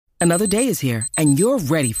Another day is here, and you're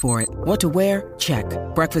ready for it. What to wear? Check.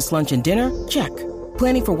 Breakfast, lunch, and dinner? Check.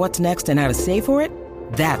 Planning for what's next and how to save for it?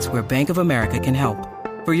 That's where Bank of America can help.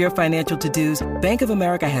 For your financial to-dos, Bank of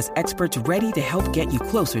America has experts ready to help get you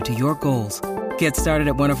closer to your goals. Get started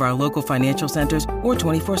at one of our local financial centers or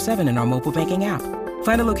 24/7 in our mobile banking app.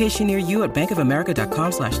 Find a location near you at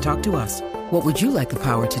bankofamerica.com/talktous. What would you like the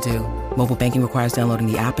power to do? Mobile banking requires downloading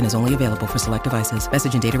the app and is only available for select devices.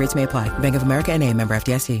 Message and data rates may apply. Bank of America N.A., member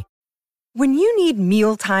FDIC. When you need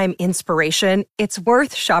mealtime inspiration, it's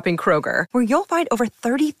worth shopping Kroger, where you'll find over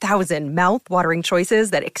 30,000 mouth-watering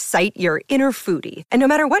choices that excite your inner foodie. And no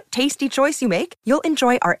matter what tasty choice you make, you'll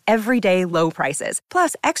enjoy our everyday low prices,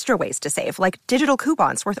 plus extra ways to save, like digital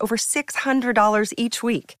coupons worth over $600 each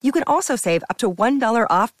week. You can also save up to $1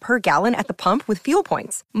 off per gallon at the pump with fuel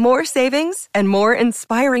points. More savings and more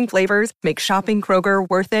inspiring flavors make shopping Kroger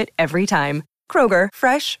worth it every time. Kroger,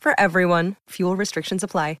 fresh for everyone. Fuel restrictions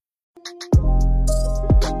apply.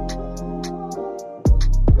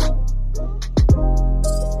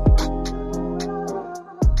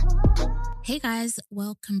 Hey guys,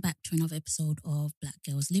 welcome back to another episode of Black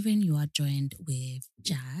Girls Living. You are joined with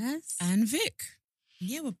Jazz and Vic.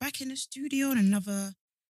 Yeah, we're back in the studio on another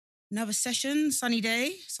session. Sunny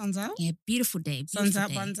day, sun's out. Yeah, beautiful day. Sun's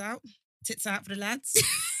out, buns out, tits out for the lads.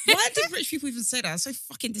 Why do rich people even say that? It's so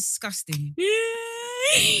fucking disgusting.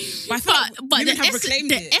 But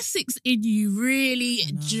the Essex in you really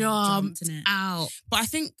jumped out. But I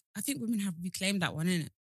think women have reclaimed that one, innit?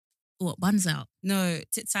 What, buns out? No,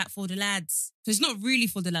 tits out for the lads. So it's not really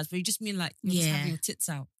for the lads, but you just mean like you're just having your tits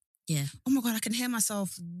out. Yeah. Oh my God, I can hear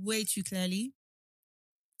myself way too clearly.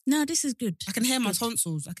 No, this is good. I can hear my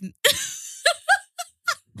tonsils. I can.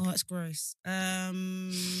 Oh, that's gross.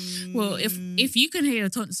 Well, if you can hear your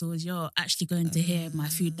tonsils, you're actually going to hear my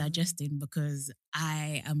food digesting, because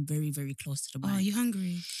I am very, very close to the mic. Oh, are you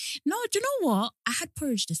hungry? No, do you know what? I had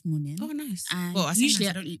porridge this morning. Oh, nice. And well, usually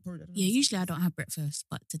I don't eat porridge. Usually I don't have breakfast,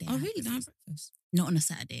 but today I really don't have breakfast? Not on a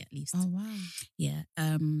Saturday, at least. Oh, wow. Yeah.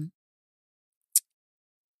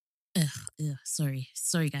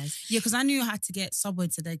 Sorry, guys. Yeah, because I knew I had to get Subway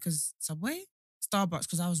today. Because Starbucks.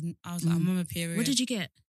 Because I was like, I'm on my period. What did you get?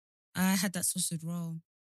 I had that sausage roll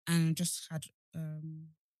and just had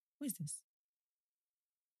what is this?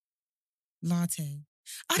 Latte.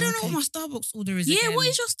 I don't know what my Starbucks order is. Yeah, again. what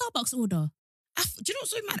is your Starbucks order? Do you know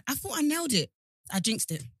what's so mad? I thought I nailed it. I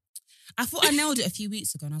jinxed it. I thought I nailed it a few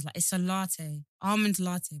weeks ago, and I was like, it's a latte, almond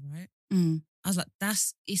latte, right? I was like,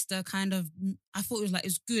 it's the kind of, I thought it was like,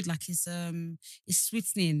 it's good, like it's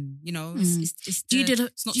sweetening, you know. It's do you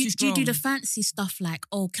do the fancy stuff like,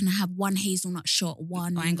 oh, can I have one hazelnut shot,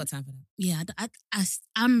 one? I ain't got time for that. Yeah,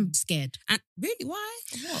 I'm scared. And really, why?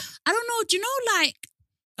 What? I don't know. Do you know, like,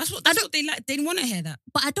 that's what they like. They didn't want to hear that,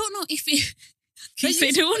 but I don't know if it. They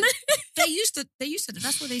used to.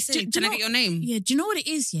 That's what they say. Can I get your name? Yeah. Do you know what it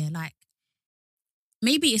is? Yeah, like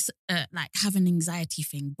maybe it's like have an anxiety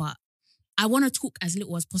thing, but I want to talk as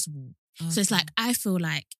little as possible. Okay. So it's like, I feel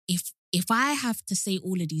like if I have to say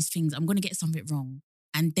all of these things, I'm going to get something wrong,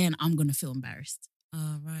 and then I'm going to feel embarrassed.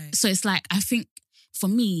 Oh, right. So it's like, I think for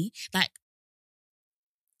me, like,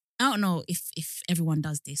 I don't know if everyone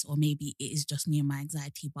does this, or maybe it is just me and my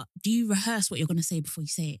anxiety, but do you rehearse what you're going to say before you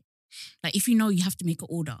say it? Like, if you know you have to make an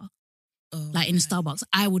order, like in Starbucks,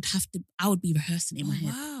 I would be rehearsing it in my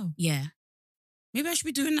head. Wow. Yeah. Maybe I should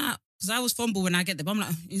be doing that, because I always fumble when I get there. But I'm like,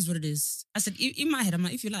 it is what it is. I said, in my head, I'm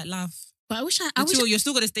like, if you like, laugh. But you're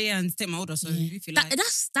still gonna stay and take my order. So if you like,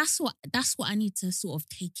 that's what I need to sort of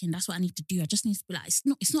take in. That's what I need to do. I just need to be like,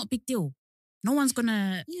 it's not a big deal. No one's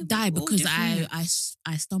gonna die because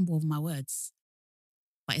I stumble over my words.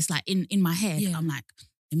 But it's like in my head, I'm like,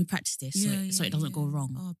 let me practice this so it doesn't go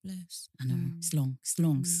wrong. Oh, bless. I know it's long. It's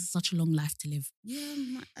long. Such a long life to live. Yeah,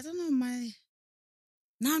 I don't know.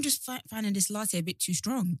 Now I'm just finding this latte a bit too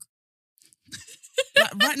strong.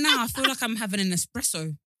 Like, right now, I feel like I'm having an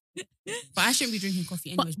espresso. But I shouldn't be drinking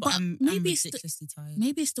coffee anyways. But I'm ridiculously tired.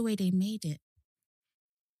 Maybe it's the way they made it.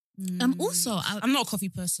 Also, I'm not a coffee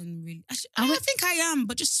person, really. I think I am,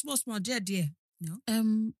 but just small, dear. You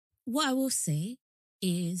know? What I will say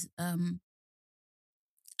is, I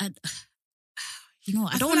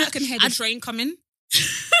don't want to. I can hear the train coming.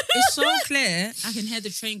 It's so clear. I can hear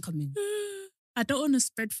the train coming. I don't want to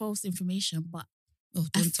spread false information, but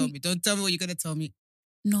don't tell me. Don't tell me what you're gonna tell me.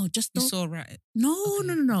 No, just don't. You saw a rat.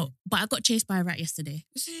 No. But I got chased by a rat yesterday.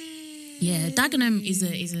 Yeah, Dagenham is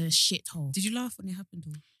a shithole. Did you laugh when it happened?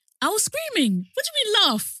 Or? I was screaming. What do you mean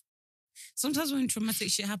laugh? Sometimes when traumatic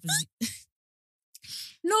shit happens.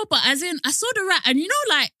 No, but as in, I saw the rat, and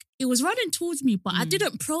like, it was running towards me, but I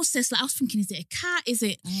didn't process. Like I was thinking, is it a cat? Is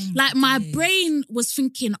it my my days. brain was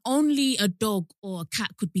thinking only a dog or a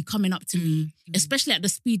cat could be coming up to me, especially at the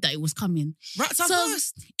speed that it was coming. Right, so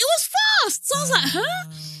fast. It was fast. So I was like,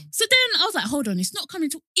 huh? So then I was like, hold on, it's not coming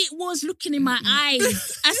to. It was looking in my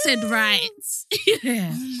eyes. I said, right,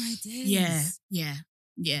 yeah. Oh my days.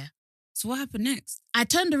 Yeah. So what happened next? I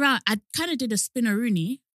turned around. I kind of did a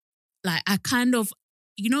spinneroonie. Like I kind of,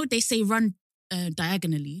 they say run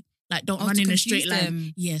diagonally. Like don't run in a straight line.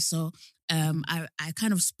 Them. Yeah, so I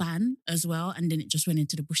kind of span as well, and then it just went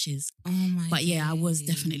into the bushes. Oh my! But yeah, I was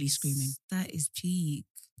definitely screaming. That is peak.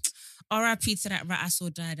 R.I.P. to that rat I saw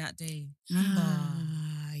die that day. Remember?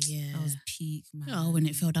 Yeah. That was peak, man. Oh, when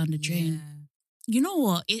it fell down the drain. Yeah. You know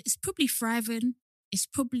what? It's probably thriving. It's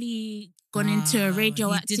probably gone into a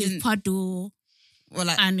radioactive puddle. Well,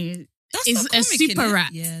 like and that's it's a super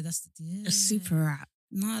rat. Yeah, that's a super rat.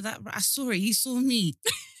 No, that rat, I saw it. He saw me.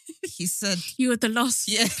 He said, "You were the last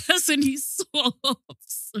person he saw."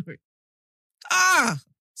 Sorry.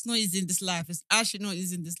 It's not easy in this life. It's actually not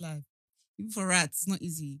easy in this life. Even for rats, it's not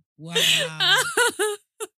easy. Wow.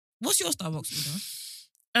 What's your Starbucks order?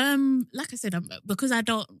 Like I said, because I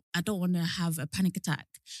don't want to have a panic attack.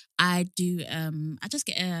 I do. I just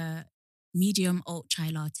get a medium oat chai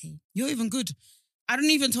latte. You're even good. I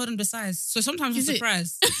don't even tell them the size, so sometimes I'm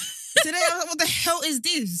surprised. Today, I was like, what the hell is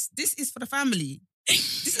this? This is for the family.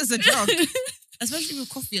 This is a drug, especially with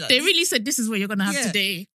coffee. Like they really said this is what you're gonna have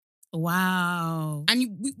today. Wow.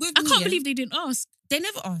 And I can't believe they didn't ask. They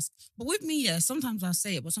never ask. But with me, sometimes I'll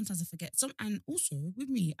say it, but sometimes I forget. And also with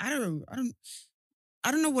me, I don't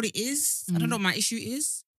know what it is. I don't know what my issue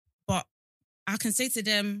is, but I can say to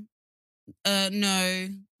them, no.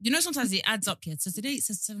 Sometimes it adds up here. So today it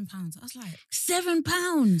says £7. I was like,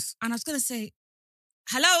 £7? And I was going to say,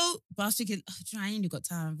 hello. But I was thinking, I ain't got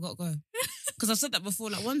time. I've got to go. Because I've said that before.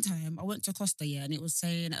 Like one time I went to Costa, and it was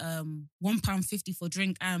saying £1.50 for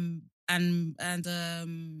drink and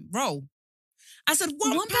roll. I said,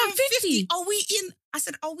 £1.50? Are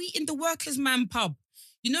we in the workers' man pub?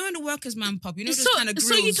 In the workers' man pub, those kind of grills.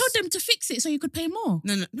 So you told them to fix it so you could pay more?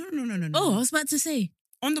 No. Oh, I was about to say.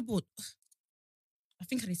 On the board. I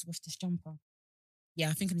think I need to wash this jumper. Yeah,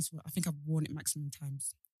 I think I've worn it maximum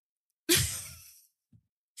times.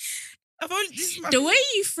 The way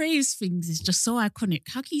you phrase things is just so iconic.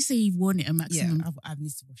 How can you say you've worn it a maximum? Yeah, I need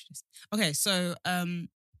to wash this. Okay, so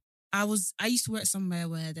I used to work somewhere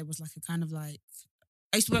where there was like a kind of like,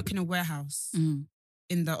 I used to work in a warehouse in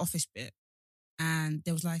the office bit, and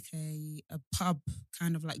there was like a pub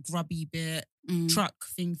kind of like grubby bit truck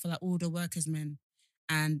thing for like all the workers men,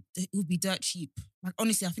 and it would be dirt cheap. Like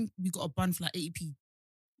honestly, I think we got a bun for like 80p.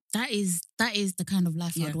 That is the kind of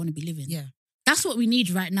life I'd want to be living. Yeah. That's what we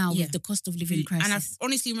need right now with the cost of living crisis. And I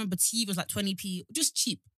honestly remember tea was like 20p, just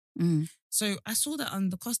cheap. So I saw that on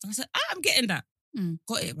the Costa. I said, I'm getting that.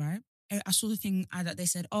 Got it, right? I saw the thing that they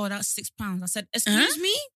said, oh, that's £6. I said, excuse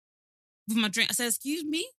me? With my drink. I said, excuse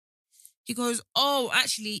me? He goes, oh,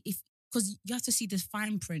 actually, because you have to see the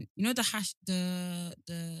fine print. You know the hash, the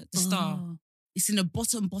star? It's in the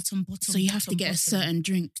bottom. So you have to get a certain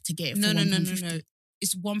drink to get it for £1.50. No.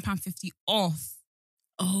 It's £1.50 off.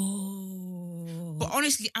 Oh. But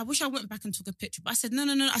honestly, I wish I went back and took a picture. But I said, no.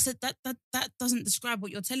 I said, that doesn't describe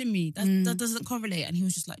what you're telling me. That doesn't correlate. And he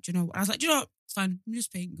was just like, do you know what? I was like, do you know what? It's fine. Let me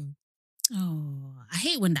just pay and go. Oh, I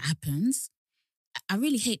hate when that happens. I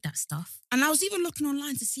really hate that stuff. And I was even looking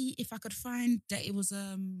online to see if I could find that it was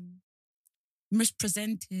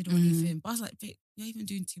mispresented or anything. But I was like, babe, you're even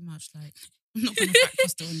doing too much. Like, I'm not going to fight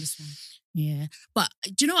Costa on this one. Yeah. But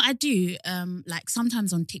do you know what I do? Like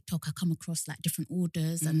sometimes on TikTok, I come across like different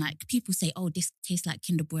orders and like people say, oh, this tastes like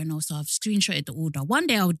Kinder Bueno. So I've screenshotted the order. One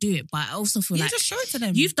day I'll do it, but I also feel like just show it to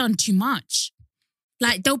them. You've done too much.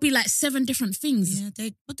 Like there'll be like 7 different things. Yeah,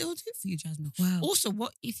 but they'll do it for you, Jasmine. Wow. Also,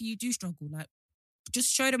 what if you do struggle? Like, just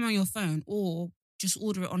show them on your phone or just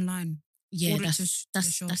order it online. Yeah,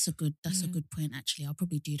 that's a good point. Actually, I'll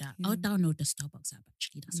probably do that. Yeah. I'll download the Starbucks app.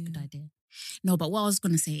 Actually, that's a good idea. No, but what I was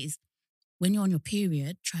gonna say is, when you're on your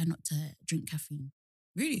period, try not to drink caffeine.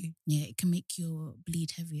 Really? Yeah, it can make your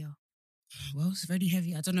bleed heavier. Well, it's very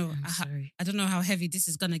heavy. I don't know. Sorry. I don't know how heavy this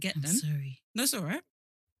is gonna get. I'm sorry. No, it's all right.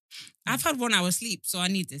 I've had 1 hour sleep, so I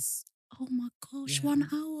need this. Oh my gosh, 1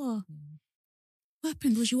 hour. Yeah. What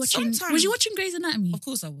happened? Was you watching Grey's Anatomy? Of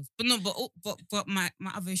course I was. But no, but my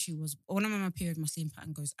other issue was when I'm on my period, my sleeping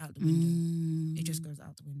pattern goes out the window. It just goes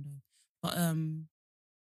out the window. But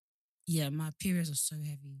yeah, my periods are so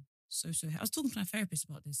heavy. So heavy. I was talking to my therapist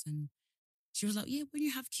about this and she was like, yeah, when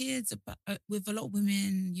you have kids with a lot of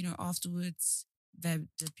women, afterwards, the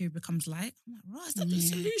period becomes light. I'm like, right, is that the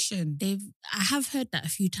solution? I have heard that a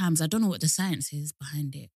few times. I don't know what the science is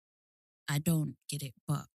behind it. I don't get it,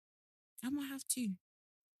 but I might have to.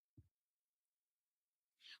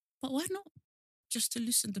 But why not? Just to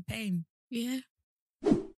loosen the pain. Yeah.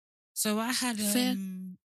 So I had Fair.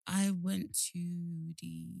 I went to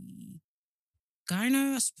the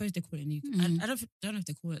gyno, I suppose they call it in the UK. I don't know if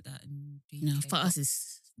they call it that in the UK. No, for us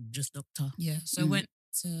it's just doctor. Yeah. So I went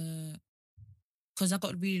to, because I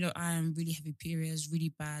got really low iron, really heavy periods, really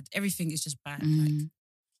bad. Everything is just bad.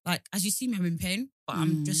 Like as you see me, I'm in pain, but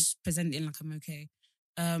I'm just presenting like I'm okay.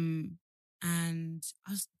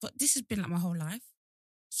 But this has been like my whole life.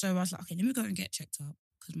 So I was like, okay, let me go and get checked up.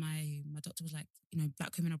 Because my doctor was like,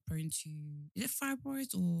 black women are prone to, is it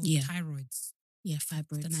fibroids or thyroids? Yeah,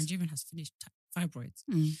 fibroids. The Nigerian has finished fibroids.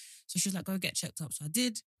 So she was like, go get checked up. So I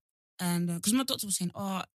did. And because my doctor was saying,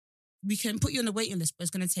 we can put you on the waiting list, but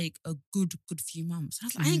it's going to take a good few months. And I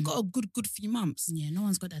was like, I ain't got a good few months. Yeah, no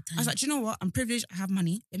one's got that time. I was like, do you know what? I'm privileged. I have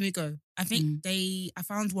money. Let me go. I think I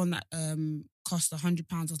found one that cost £100.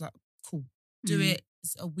 I was like, cool. Do it.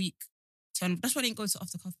 It's a week. That's why I didn't go to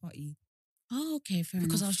after cuff party. Oh, okay, fair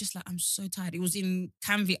because enough. I was just like, I'm so tired. It was in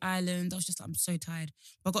Canvey Island. I was just like, I'm so tired.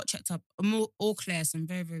 But I got checked up. I'm all clear, so I'm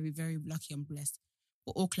very, very, very lucky and blessed.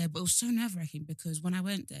 But all clear. But it was so nerve-wracking because when I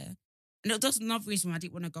went there, and that's another reason why I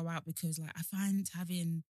didn't want to go out, because like I find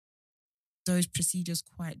having those procedures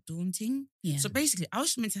quite daunting. Yeah. So basically, I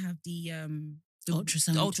was meant to have the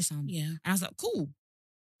ultrasound. The ultrasound. Yeah. And I was like, cool.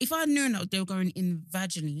 If I had known that they were going in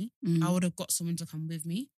vaginally, I would have got someone to come with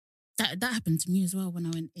me. That happened to me as well when I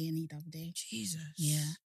went A&E the other day. Jesus.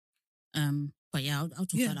 Yeah. But yeah, I'll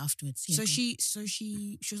talk about it afterwards. Yeah, so she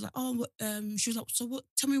was like, she was like, so what?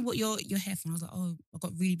 Tell me what you're here for. And I was like, I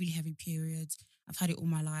got really, really heavy periods. I've had it all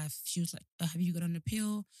my life. She was like, have you got on the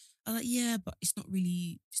pill? I was like, yeah, but it's not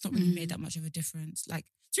really made that much of a difference. Like,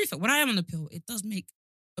 to be fair, when I am on the pill, it does make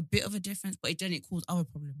a bit of a difference, but then it causes other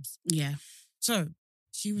problems. Yeah. So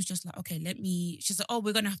she was just like, okay, she's like,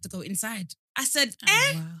 we're gonna have to go inside. I said,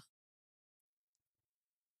 Wow.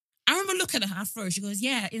 I remember looking at her throat. She goes,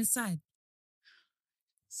 yeah, inside.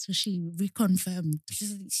 So she reconfirmed. She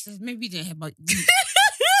says, maybe you didn't hear about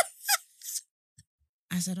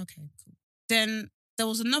I said, okay, cool. Then there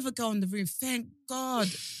was another girl in the room. Thank God.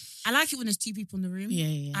 I like it when there's two people in the room.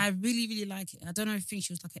 Yeah. I really, really like it. I don't know, I think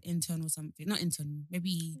she was like an intern or something. Not intern,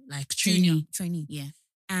 maybe like trainee. Yeah.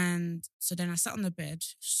 And so then I sat on the bed.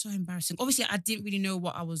 So embarrassing. Obviously, I didn't really know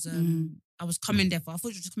what I was coming there for. I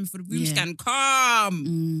thought she was just coming for the room scan.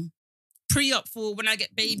 Calm. Pre-op for when I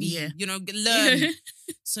get baby, learn.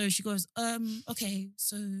 So she goes, okay,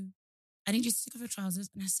 so I need you to take off your trousers.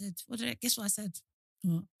 And I said, guess what I said?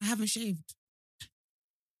 What? I haven't shaved.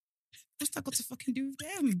 What's that got to fucking do with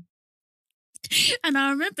them? And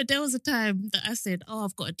I remember there was a time that I said,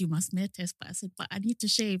 I've got to do my smear test, but I said, but I need to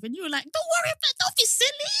shave. And you were like, don't worry, but don't be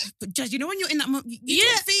silly. But Judge, when you're in that moment, you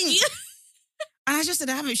don't think. Yeah. And I just said,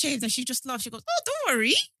 I haven't shaved. And she just laughed. She goes, don't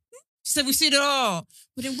worry. She said, we see it all.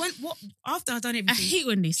 But then after I'd done everything. I hate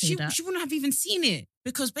when they say that. She wouldn't have even seen it.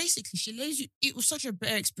 Because basically she lays you, it was such a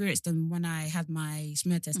better experience than when I had my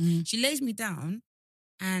smear test. She lays me down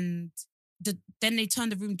and then they turn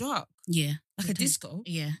the room dark. Yeah. Like a disco.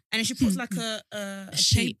 Yeah. And then she puts like a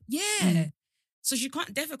shape. Yeah. So she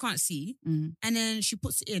definitely can't see. And then she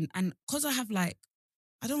puts it in. And because I have I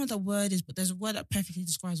don't know what the word is, but there's a word that perfectly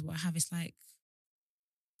describes what I have. It's like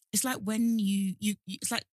when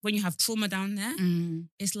it's like when you have trauma down there.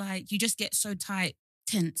 It's like you just get so tight.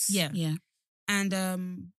 Tense. Yeah. Yeah. And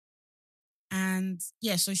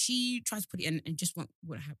yeah, so she tried to put it in and just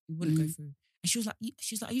wouldn't go through. And she was like,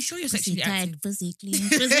 are you sure you're sexually active? Pussy clean.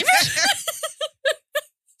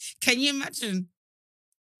 Can you imagine?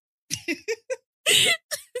 And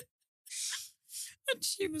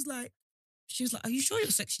she was like, are you sure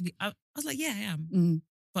you're sexually? I was like, yeah, I am.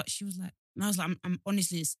 But she was like, and I was like, I'm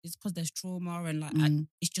honestly, it's because there's trauma and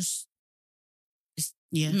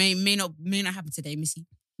may not happen today, Missy.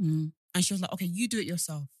 And she was like, okay, you do it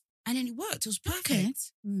yourself. And then it worked. It was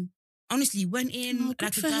perfect. Okay. Honestly, went in, like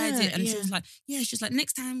a guide it. And yeah. she was like,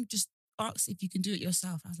 next time, just ask if you can do it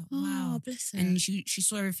yourself. I was like, wow. Bless her. And she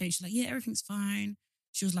saw everything. She's like, yeah, everything's fine.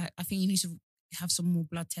 She was like, I think you need to have some more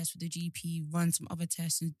blood tests with the GP, run some other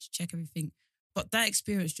tests and check everything. But that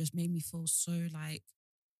experience just made me feel so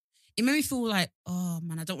it made me feel like, oh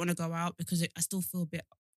man, I don't want to go out because I still feel a bit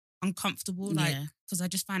uncomfortable, because I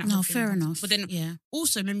just find it hard. No, fair enough. But then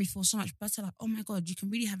also made me feel so much better, like, oh my God, you can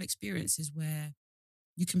really have experiences where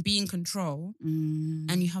you can be in control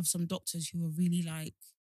and you have some doctors who are really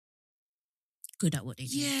good at what they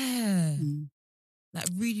do. Yeah. Like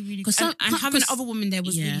really, really really, and having other women there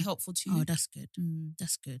was really helpful too. Oh, that's good.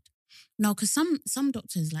 That's good. No, because some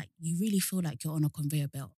doctors, like, you really feel like you're on a conveyor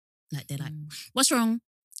belt. Like, they're like, what's wrong?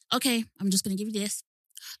 Okay, I'm just going to give you this.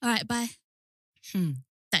 All right, bye.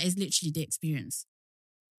 That is literally the experience.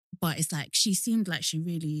 But it's like, she seemed like she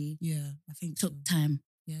really I think took time,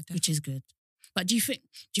 which is good. But do you think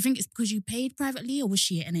it's because you paid privately, or was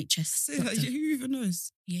she an NHS doctor? Who even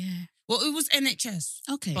knows? Yeah. Well, it was NHS.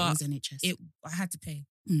 Okay, it was NHS. I had to pay.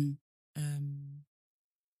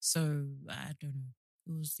 So I don't know.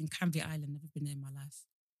 It was in Canvey Island. Never been there in my life.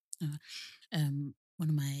 One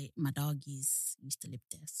of my doggies used to live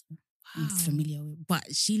there, so I'm familiar with.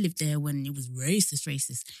 But she lived there when it was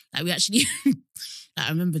racist. Like, we actually, like, I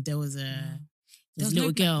remember there was a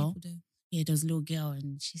little girl. Yeah, there was a little girl,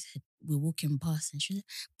 and she said, we're walking past, and she was like,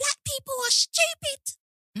 "Black people are stupid."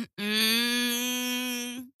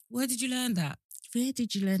 Where did you learn that?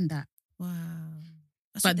 Wow.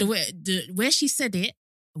 That's but where she said it,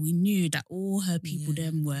 we knew that all her people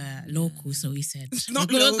them were local. So we said,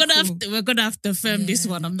 we're gonna have to affirm this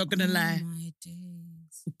one. I'm not gonna lie. My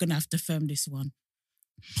days. We're gonna have to affirm this one.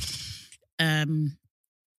 When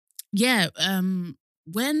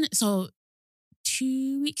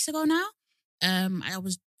 2 weeks ago now, I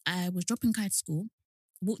was dropping Kai to school,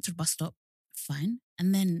 walked to the bus stop, fine,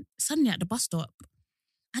 and then suddenly at the bus stop,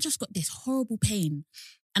 I just got this horrible pain,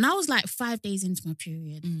 and I was like 5 days into my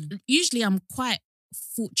period. Usually, I'm quite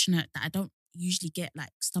fortunate that I don't usually get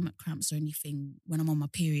like stomach cramps or anything when I'm on my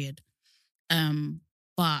period.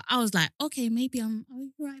 But I was like, okay, maybe I'm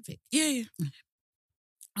right, Vic. Yeah.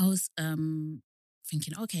 I was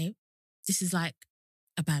thinking, okay, this is like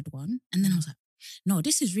a bad one, and then I was like, no,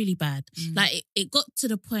 this is really bad. Like, it got to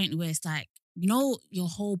the point where it's like, you know, your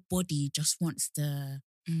whole body just wants to.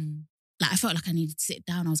 Like, I felt like I needed to sit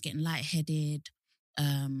down. I was getting lightheaded.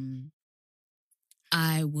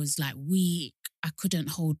 I was like weak. I couldn't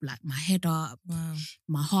hold like my head up. Wow.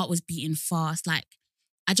 My heart was beating fast. Like,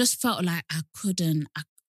 I just felt like I couldn't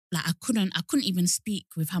even speak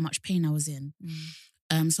with how much pain I was in.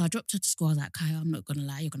 So I dropped her to school. I was like, Kaya, I'm not gonna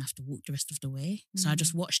lie, you're gonna have to walk the rest of the way. So I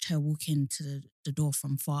just watched her walk into the door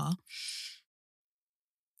from far.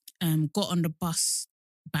 Got on the bus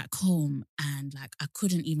back home, and like, I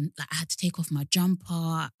couldn't even, like, I had to take off my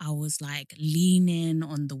jumper. I was like leaning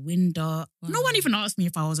on the window. Wow. No one even asked me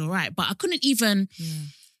if I was all right, but I couldn't even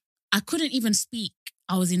speak.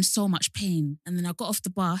 I was in so much pain. And then I got off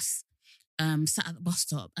the bus, sat at the bus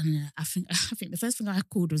stop, and I think the first thing I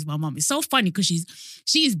called was my mum. It's so funny because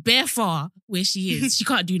she is bare far where she is. She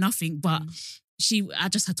can't do nothing, but I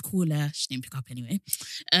just had to call her. She didn't pick up anyway.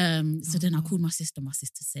 So then I called my sister. My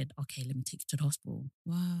sister said, okay, let me take you to the hospital.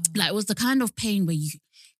 Wow. Like, it was the kind of pain where you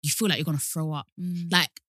feel like you're going to throw up.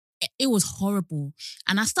 Like, it was horrible.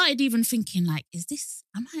 And I started even thinking, like,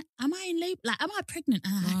 am I in labor? Like, am I pregnant?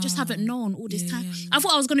 And I just haven't known all this time. I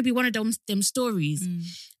thought I was going to be one of them stories.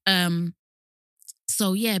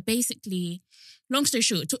 So yeah, basically, long story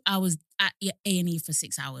short, I was at A&E for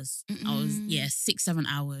 6 hours. I was 6-7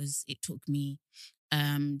 hours. It took me.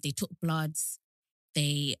 They took bloods.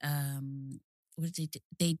 They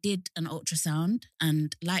They did an ultrasound,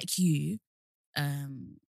 and like you,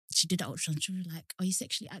 she did the ultrasound. She was like, "Are you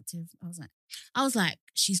sexually active?" I was like,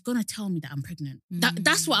 she's gonna tell me that I'm pregnant.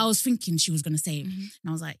 That's what I was thinking she was gonna say. And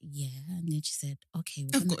I was like, yeah. And then she said, okay,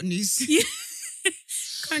 I've got news.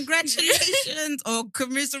 Congratulations or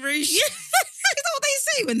commiseration. Is that what they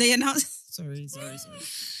say when they announce? Sorry.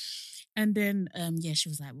 And then, she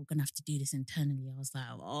was like, we're going to have to do this internally. I was like,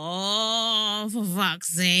 oh, for fuck's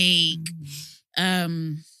sake.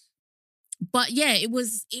 But yeah, it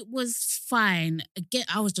was fine. Again,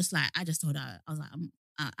 I was just like, I just told her, I was like,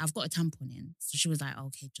 I've got a tampon in. So she was like,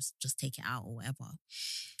 okay, just take it out or whatever.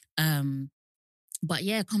 But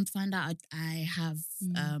yeah, come to find out, I have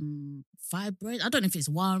fibroids. I don't know if it's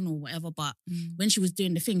one or whatever, but when she was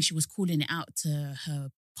doing the thing, she was calling it out to her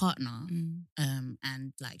partner,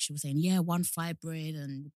 and like she was saying, yeah, one fibroid,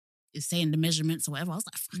 and is saying the measurements or whatever. I was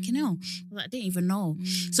like, fucking hell. I was like, I didn't even know.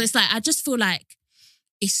 So it's like, I just feel like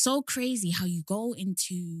it's so crazy how you go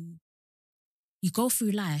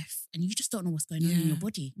through life and you just don't know what's going on in your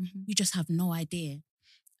body. You just have no idea.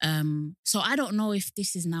 So I don't know if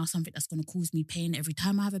this is now something that's going to cause me pain every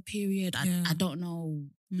time I have a period. I don't know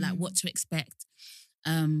like what to expect.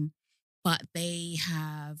 But they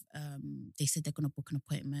have, they said they're going to book an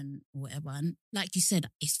appointment or whatever. And like you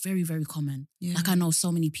said, it's very, very common. Yeah. Like I know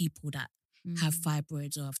so many people that have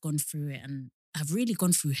fibroids or have gone through it and have really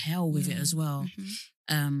gone through hell with it as well.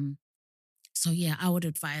 So yeah, I would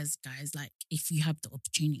advise guys, like if you have the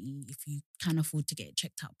opportunity, if you can afford to get it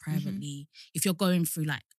checked out privately, if you're going through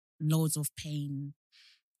like loads of pain,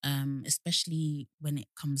 especially when it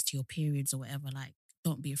comes to your periods or whatever. Like,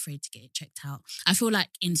 don't be afraid to get it checked out. I feel like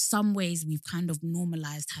in some ways we've kind of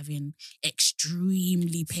normalized having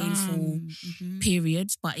extremely painful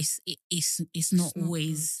periods, but it's not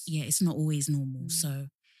always good. It's not always normal. So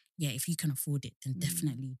yeah, if you can afford it, then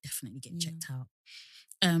definitely get checked out.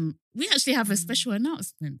 We actually have a special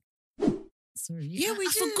announcement. Sorry. Yeah, we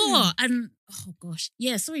I do. forgot. And oh gosh.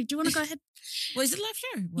 Yeah, sorry. Do you want to go ahead? What is it, live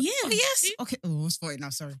show? What? Yeah. Oh, yes. Okay. Oh, it's 40 now.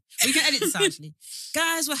 Sorry. We can edit this out, actually.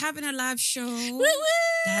 Guys, we're having a live show. Woo-woo!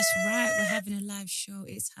 That's right. We're having a live show.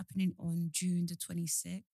 It's happening on June the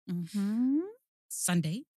 26th.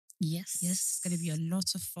 Sunday. Yes. Yes. It's going to be a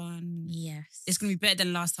lot of fun. Yes. It's going to be better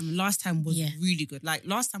than last time. Last time was really good. Like,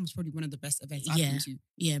 last time was probably one of the best events I've been to.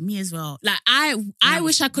 Yeah, me as well. Like, I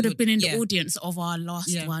wish I could have been in the audience of our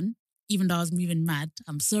last one, even though I was moving mad.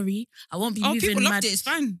 I'm sorry. I won't be moving mad. People loved it. It's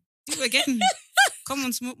fine. People again. Come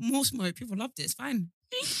on, more smoke. People loved it. It's fine.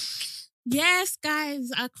 Yes,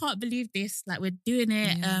 guys, I can't believe this. Like, we're doing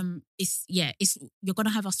it. Yeah. It's you're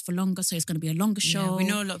gonna have us for longer, so it's gonna be a longer show. Yeah, we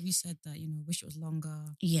know a lot of you said that, wish it was longer.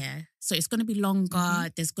 Yeah. So it's gonna be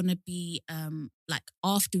longer. There's gonna be like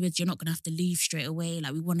afterwards, you're not gonna have to leave straight away.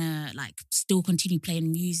 Like, we wanna like still continue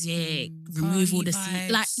playing music, remove all the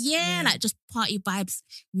like just party vibes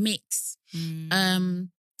mix.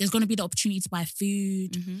 There's gonna be the opportunity to buy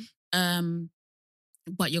food.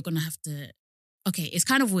 But you're gonna have to it's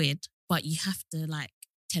kind of weird, but you have to like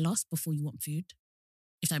tell us before you want food,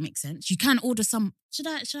 if that makes sense. You can order some. Should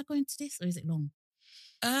I go into this or is it long?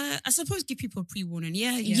 I suppose give people a pre-warning.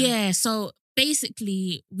 Yeah. Yeah. So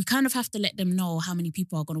basically, we kind of have to let them know how many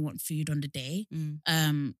people are going to want food on the day.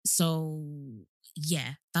 So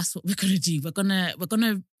yeah, that's what we're gonna do. We're gonna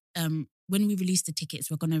when we release the tickets,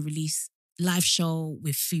 we're gonna release live show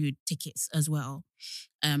with food tickets as well.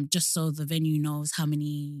 Just so the venue knows how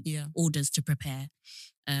many orders to prepare.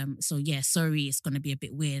 So yeah, sorry, it's gonna be a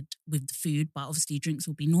bit weird with the food, but obviously drinks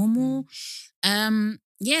will be normal.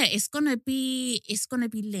 Yeah, it's gonna be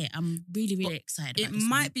lit. I'm really excited. It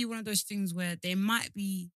might be one of those things where there might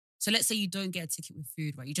be. So let's say you don't get a ticket with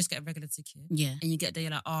food, right? You just get a regular ticket. Yeah, and you get there,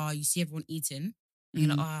 you're like, you see everyone eating, and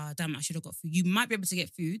you're like, damn, I should have got food. You might be able to get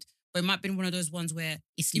food. But it might be one of those ones where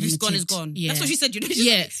if it's gone, it's gone. Yeah. That's what she said.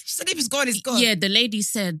 She said if it's gone, it's gone. Yeah, the lady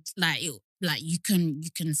said like you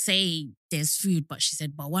can say there's food, but she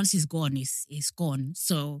said, but once it's gone, it's gone.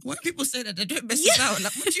 So when people say that, they don't mess it out.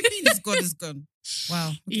 Like, what do you mean it's gone? It's gone.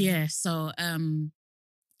 Wow. Okay. Yeah. So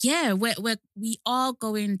we are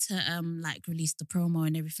going to like release the promo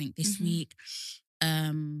and everything this week.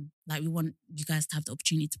 Like, we want you guys to have the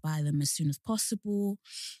opportunity to buy them as soon as possible,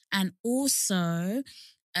 and also.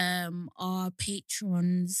 Our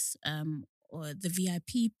patrons, or the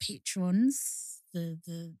VIP patrons, the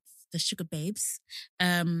sugar babes,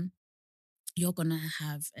 you're gonna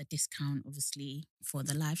have a discount, obviously, for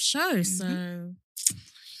the live show. So,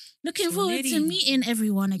 looking forward to meeting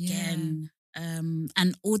everyone again.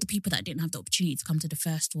 And all the people that didn't have the opportunity to come to the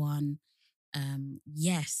first one.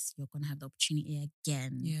 Yes, you're gonna have the opportunity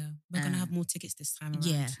again. Yeah, we're gonna have more tickets this time around.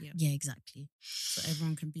 Yeah, exactly. So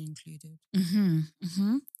everyone can be included.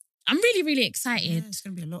 I'm really excited. Yeah, it's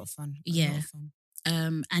gonna be a lot of fun.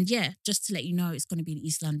 And yeah, just to let you know, it's gonna be in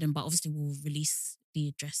East London, but obviously we'll release the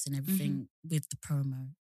address and everything with the promo.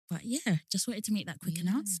 But yeah, just wanted to make that quick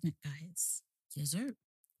announcement, guys. Yes, sir.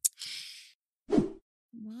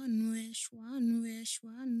 One wish, one wish,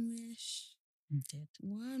 one wish. I'm dead.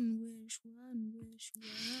 One wish, one wish,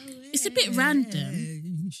 one wish. It's a bit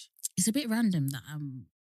random. It's a bit random that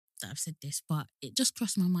I've said this, but it just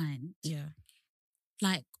crossed my mind. Yeah.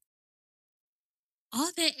 Like,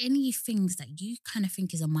 are there any things that you kind of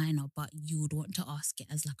think is a minor, but you would want to ask it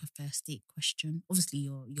as like a first date question? Obviously,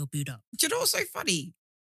 you're booed up. Do you know what's so funny?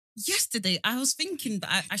 Yesterday, I was thinking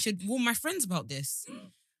that I should warn my friends about this.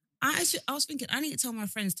 I was thinking I need to tell my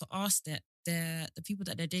friends to ask the people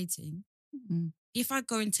that they're dating, if I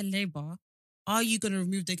go into labour, are you going to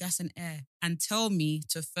remove the gas and air and tell me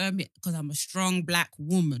to firm it because I'm a strong black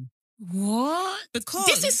woman? What? Because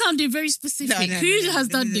this is sounding very specific. Who has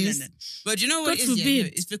done this? But you know what it is? Yeah,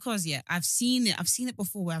 it's because I've seen it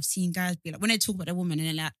before where I've seen guys be like, when they talk about their woman and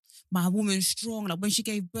they're like, my woman's strong. Like, when she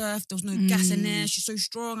gave birth, there was no gas in there. She's so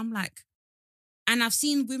strong. I'm like, and I've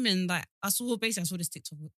seen women like I saw this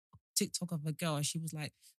TikTok of a girl, and she was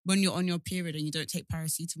like, when you're on your period and you don't take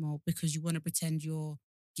paracetamol because you want to pretend you're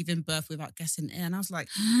giving birth without gas and air. And I was like,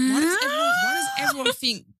 why does everyone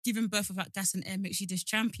think giving birth without gas and air makes you this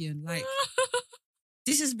champion? Like,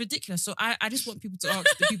 this is ridiculous. So I just want people to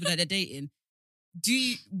ask the people that they're dating,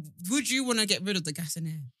 would you want to get rid of the gas and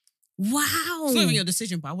air? Wow. It's not even your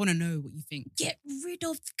decision, but I want to know what you think. Get rid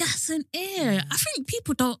of gas and air. I think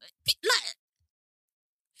people don't like.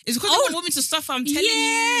 It's because they want women to suffer. I'm telling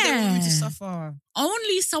you, they want women to suffer.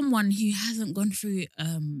 Only someone who hasn't gone through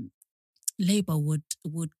labor would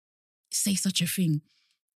say such a thing.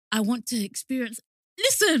 I want to experience.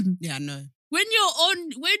 Listen. Yeah, I know. When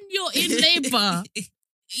you're in labor.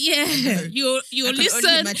 Yeah, you'll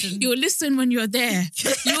listen. You'll listen when you're there.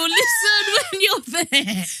 You'll listen when you're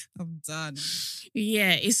there. I'm done.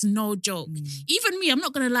 Yeah, it's no joke. Even me, I'm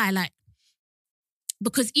not gonna lie. Like,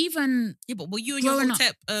 because even but were you and your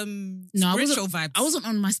Hotep spiritual vibes? I wasn't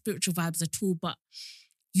on my spiritual vibes at all. But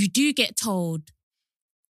you do get told,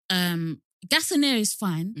 gas and air is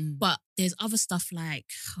fine, but there's other stuff like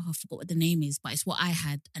I forgot what the name is, but it's what I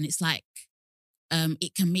had, and it's like.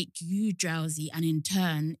 It can make you drowsy, and in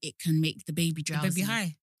turn, it can make the baby drowsy. The baby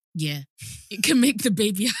high. Yeah, it can make the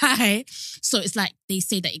baby high. So it's like they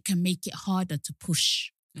say that it can make it harder to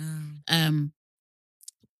push.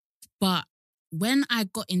 But when I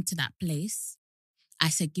got into that place, I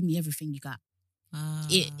said, "Give me everything you got."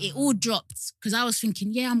 It all dropped because I was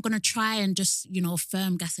thinking, I'm gonna try and just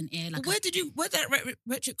firm gas and air. Like, where did that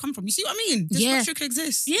rhetoric come from? You see what I mean? This rhetoric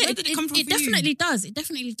exists. Yeah, where did it come from? It definitely does. It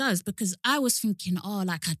definitely does because I was thinking,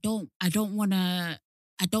 like I don't want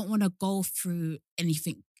to go through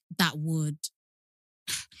anything that would.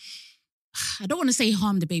 I don't want to say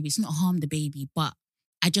harm the baby. It's not harm the baby, but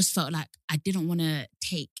I just felt like I didn't want to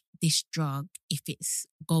take this drug if it's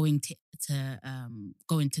going to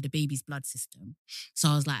go into the baby's blood system. So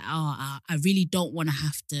I was like, I really don't want to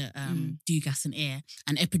have to do gas and air.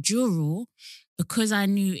 And epidural, because I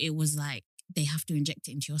knew it was like they have to inject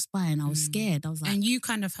it into your spine, I was scared. I was like... And you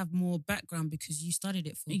kind of have more background because you studied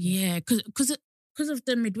it for a bit. Yeah, because of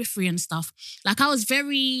the midwifery and stuff. Like I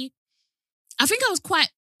think I was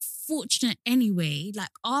quite fortunate anyway.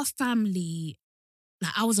 Like our family...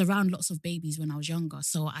 Like I was around lots of babies when I was younger.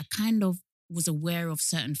 So I kind of was aware of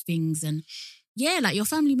certain things. And yeah, like your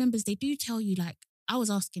family members, they do tell you, like, I was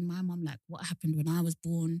asking my mum, like, what happened when I was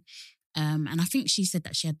born? And I think she said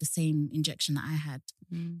that she had the same injection that I had.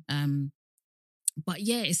 But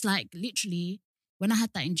yeah, it's like literally when I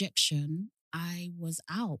had that injection, I was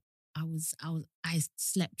out. I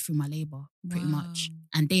slept through my labor pretty much.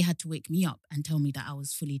 And they had to wake me up and tell me that I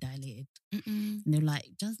was fully dilated. And they're like,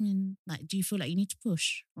 Jasmine, like, do you feel like you need to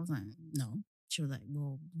push? I was like, no. She was like,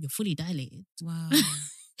 well, you're fully dilated. Wow.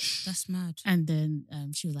 That's mad. And then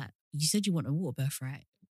she was like, you said you want a water birth, right?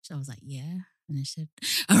 So I was like, yeah. And then she said,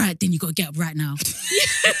 all right, then you got to get up right now.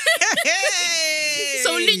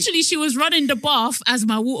 So literally she was running the bath as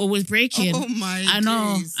my water was breaking. Oh my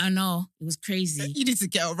days. I know. It was crazy. You need to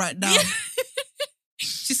get up right now.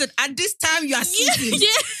 She said, at this time you are sleeping.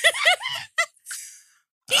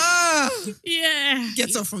 Yeah.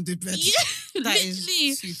 Get up from the bed. Yeah. That literally,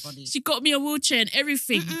 is too funny. She got me a wheelchair and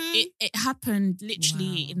everything. It happened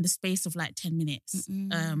literally in the space of like 10 minutes.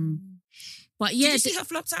 But yeah. Did you see her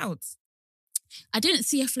flopped out? I didn't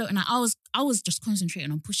see her floating out. I was just concentrating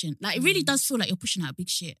on pushing. Like it really does feel like you're pushing out a big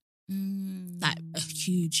shit. Like a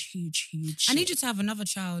huge shit. I need you to have another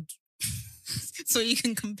child so you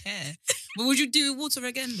can compare. But would you do water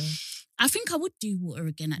again though? I think I would do water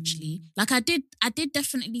again actually. Like I did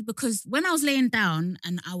definitely, because when I was laying down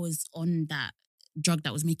and I was on that drug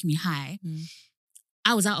that was making me high,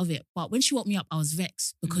 I was out of it. But when she woke me up, I was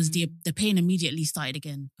vexed because the pain immediately started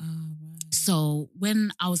again. Oh, right. So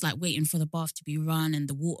when I was like waiting for the bath to be run and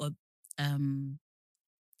the water, what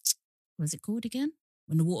was it called again?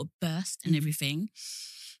 When the water burst and everything,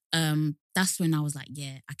 that's when I was like,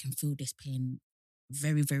 yeah, I can feel this pain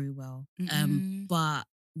very, very well. But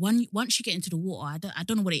once you get into the water, I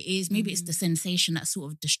don't know what it is. Maybe it's the sensation that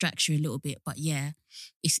sort of distracts you a little bit. But yeah,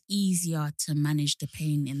 it's easier to manage the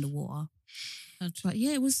pain in the water. But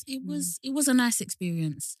yeah, it was a nice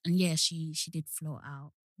experience. And yeah, she did float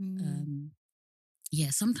out. Yeah,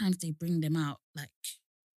 sometimes they bring them out like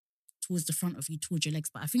towards the front of you, towards your legs.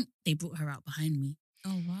 But I think they brought her out behind me.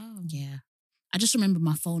 Oh, wow. Yeah. I just remember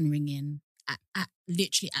my phone ringing at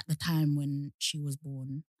literally at the time when she was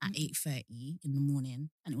born at 8:30 in the morning,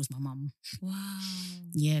 and it was my mum. Wow.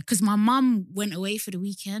 Yeah, because my mum went away for the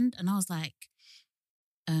weekend, and I was like,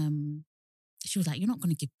 she was like, "You're not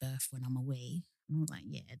going to give birth when I'm away." And I was like,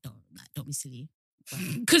 "Yeah, don't be silly."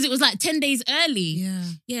 Because it was like 10 days early.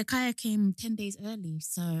 Yeah, Kaya came 10 days early.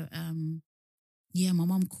 So, yeah, my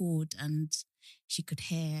mum called and she could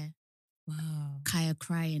hear Kaya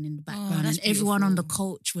crying in the background, and everyone on the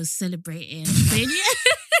coach was celebrating. Saying,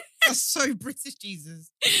 yeah. That's so British,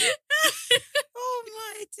 Jesus. Oh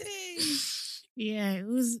my days. Yeah, it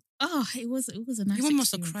was. Oh, it was a nice. Your mum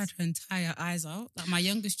must have experience. cried her entire eyes out. Like my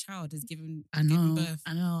youngest child has given I know. birth.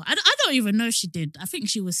 I know. I don't even know if she did. I think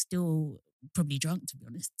she was still probably drunk, to be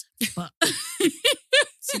honest. But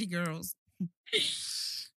Silly girls.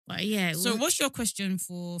 But yeah. So, what's your question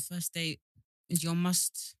for first date? Is your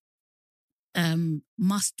must?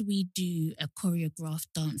 Must we do a choreographed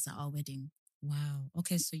dance at our wedding? Wow.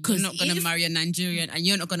 Okay, so you're not going to marry a Nigerian and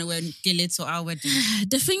you're not going to wear gele to our wedding.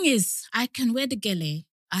 The thing is, I can wear the gele.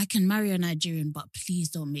 I can marry a Nigerian, but please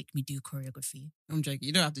don't make me do choreography. I'm joking.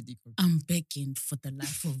 You don't have to do choreography. I'm begging for the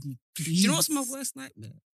life of me, please. Do you know what's my worst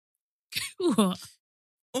nightmare? What?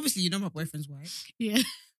 Obviously, you know my boyfriend's white. Yeah.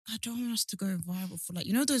 I don't want us to go viral for like,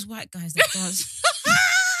 you know those white guys that dance?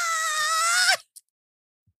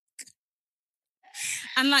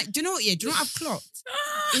 And like, do you know what? Yeah, do you know what I've clocked?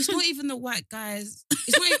 It's not even the white guys.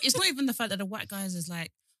 It's not even the fact that the white guys is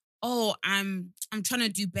like, oh, I'm trying to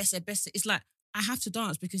do better. It's like, I have to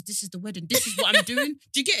dance because this is the wedding. This is what I'm doing.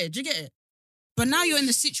 Do you get it? But now you're in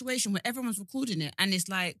the situation where everyone's recording it and it's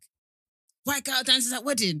like, white girl dances at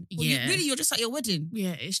wedding. Well, Yeah. You're just at your wedding.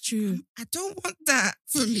 Yeah, it's true. I don't want that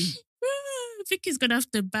for me. I think he's gonna have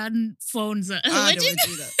to ban phones at a I wedding. don't want to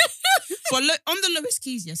do that. But look, on the lowest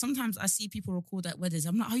keys, yeah, sometimes I see people record at weddings.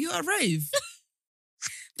 I'm like, are you at a rave?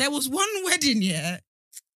 There was one wedding, yeah.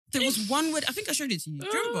 There was one wedding. I think I showed it to you. Do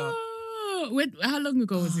you remember? How long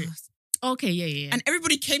ago was it? Okay, yeah. And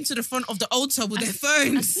everybody came to the front of the altar with their I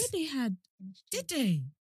phones. swear they had. Did they?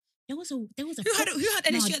 There was a. Who had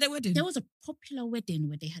NSG at their wedding? There was a popular wedding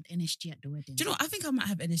where they had NSG at the wedding. Do you know what? I think I might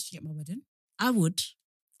have NSG at my wedding. I would.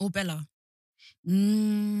 Or Bella. Yeah,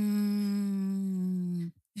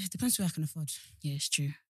 it depends who I can afford. Yeah, it's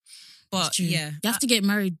true. But It's true. yeah. You have to get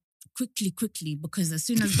married quickly because as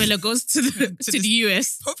soon as Bella goes to the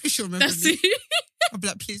US, Hopefully she'll remember that's me. it. I'll be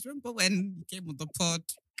like, please remember when you came on the pod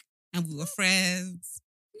and we were friends.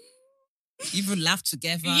 Even laughed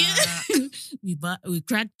together. Yeah. we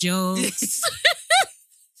cracked jokes.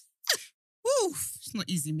 Woo. It's not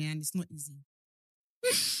easy, man. It's not easy.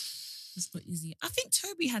 It's not easy. I think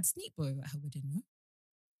Toby had Sneak Boy at her wedding, no?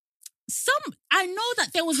 I know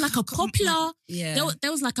that there was like a popular. Yeah.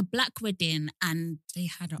 There was like a black wedding, and They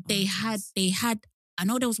had I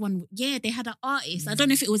know there was one. Yeah, they had an artist. I don't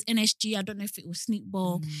know if it was NSG. I don't know if it was Sneak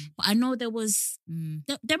Ball, but I know there was.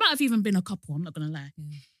 There might have even been a couple. I'm not gonna lie.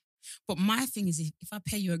 Yeah. But my thing is, if I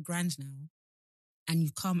pay you £1,000 now, and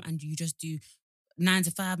you come and you just do 9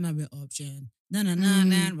 to 5 memory option,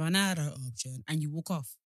 run out of option, and you walk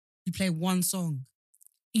off, you play one song.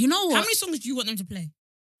 You know what? How many songs do you want them to play?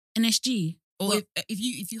 NSG. Or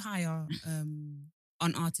if you hire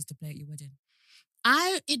an artist to play at your wedding?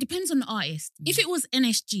 It depends on the artist. If it was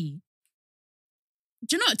NSG,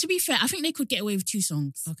 do you know? To be fair, I think they could get away with 2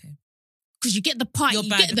 songs. Okay. Because you get the part. You're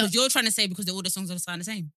bad because you're trying to say because all the songs are the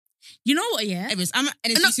same. You know what? Yeah. Anyways, I'm an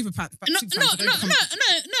NSG super fan. No.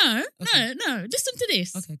 Listen to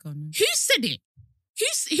this. Okay, go on. Who said it?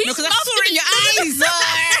 Who's No, because I saw it in your eyes. Sorry.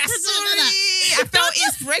 I felt it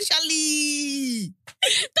especially.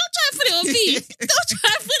 Don't try and put it on me. Don't try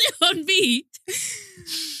and put it on me.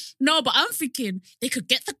 No, but I'm thinking they could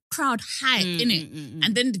get the crowd hyped, innit?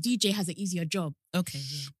 And then the DJ has an easier job. Okay,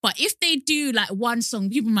 yeah. But if they do like one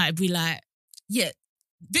song, people might be like, yeah,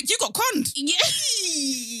 Vic, you got conned. Yeah.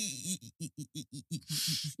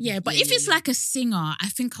 Yeah, but if it's like a singer, I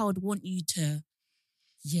think I would want you to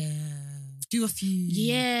do a few.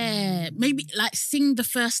 Yeah. Maybe like sing the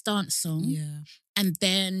first dance song. Yeah. And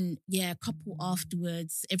then, a couple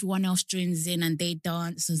afterwards, everyone else joins in and they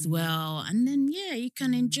dance as well. And then, you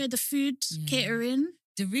can enjoy the food, catering.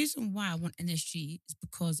 The reason why I want NSG is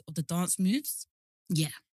because of the dance moves.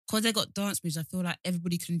 Yeah. Because they got dance moves, I feel like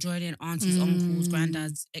everybody can join in, aunties, uncles,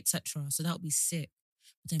 granddads, etc. So that would be sick.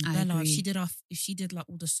 But then Bella, if she did like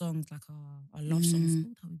all the songs, like our love songs,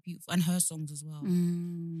 that would be beautiful. And her songs as well.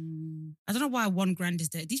 I don't know why £1,000 is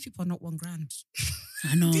there. These people are not £1,000.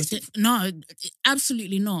 I know. No,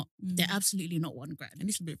 absolutely not. They're absolutely not £1,000. And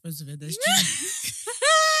it's a bit expensive.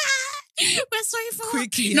 We're sorry for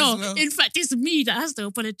Quickly what? as well. In fact, it's me that has to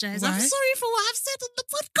apologize. Why? I'm sorry for what I've said on the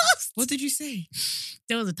podcast. What did you say?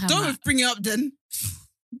 There was a time. Don't bring it up then.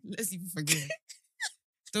 Let's even forget.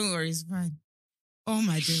 Don't worry, it's fine. Oh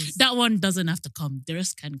my days. That one doesn't have to come. The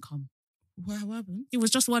rest can come. What happened? It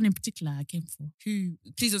was just one in particular I came for. Who?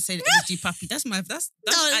 Please don't say the NSG Pappy. That's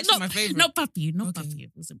actually my favourite. Not Pappy. Not Okay. Pappy.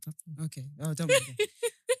 It wasn't Pappy. Okay. Oh, don't worry.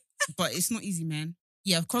 But it's not easy, man.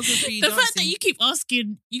 Yeah, choreography. The fact that you keep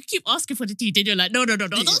asking for the tea, then you're like, no, don't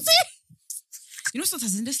say it. You know,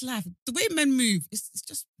 sometimes in this life, the way men move, it's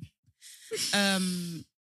just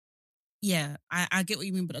Yeah, I get what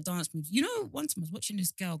you mean, but the dance moves. You know, one time I was watching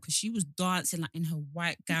this girl because she was dancing like in her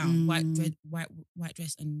white gown, white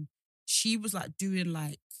dress, and she was like doing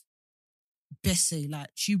like Bessie, like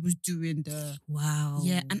she was doing the Wow.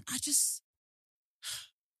 Yeah, and I just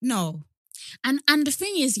no. And the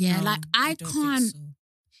thing is, No, like I don't can't. think so.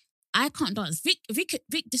 I can't dance. Vic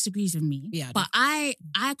disagrees with me. Yeah, but I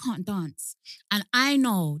can't dance, and I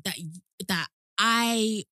know that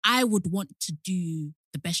I would want to do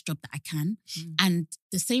the best job that I can, and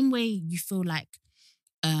the same way you feel like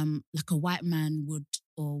a white man would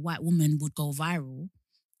or white woman would go viral,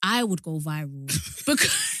 I would go viral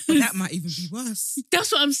because But that might even be worse.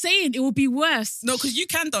 That's what I'm saying. It will be worse. No, because you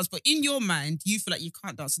can dance, but in your mind, you feel like you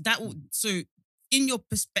can't dance. So in your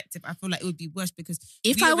perspective, I feel like it would be worse because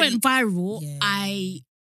if I went viral, Yeah.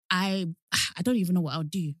 I don't even know what I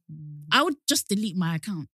would do. I would just delete my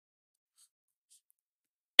account.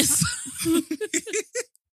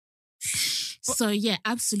 So yeah,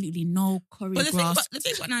 absolutely no choreograph. But the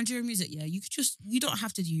thing about Nigerian music, yeah, you don't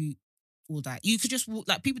have to do all that. You could just walk,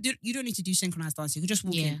 like you don't need to do synchronized dance. You could just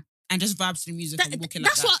walk in and just vibe to the music and walk in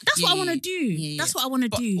like that. That's what I want to do. That's what I want to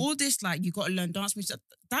do. All this, like, you got to learn dance music.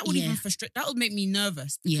 That would even frustrate. That would make me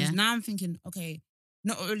nervous because now I'm thinking, okay,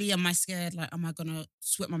 not only am I scared, like, am I gonna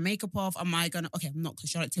sweat my makeup off? Am I gonna? Okay, I'm not because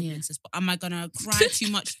Charlotte Tilbury exists, but am I gonna cry too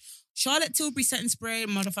much? Charlotte Tilbury setting spray,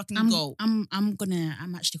 motherfucking go. I'm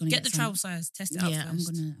actually gonna get the travel size, test it out first. I'm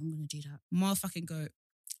gonna do that. Motherfucking go.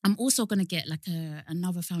 I'm also gonna get like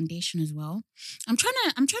another foundation as well. I'm trying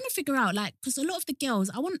to figure out, like, because a lot of the girls,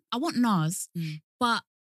 I want NARS, but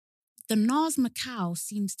the NARS Macau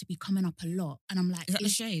seems to be coming up a lot, and I'm like, is that the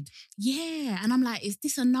shade? Yeah, and I'm like, is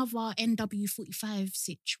this another NW45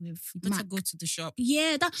 sitch with? You better go to the shop.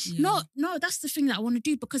 Yeah, no, that's the thing that I want to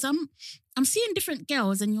do because I'm seeing different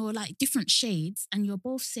girls and you're like different shades and you're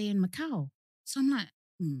both saying Macau, so I'm like,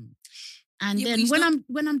 and then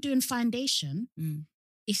when I'm doing foundation.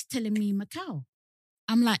 It's telling me Macau.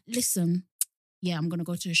 I'm like, listen, yeah, I'm gonna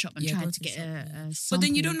go to a shop and try to get a sample. But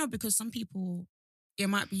then you don't know because some people, it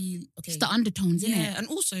might be okay. It's the undertones, isn't it? Yeah, and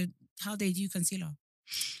also how they do concealer.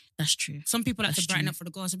 That's true. Some people like to brighten up for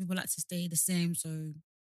the girls. Some people like to stay the same. So,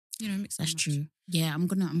 mix. That's true. Yeah, I'm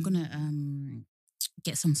gonna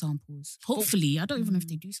get some samples. Hopefully, I don't even know if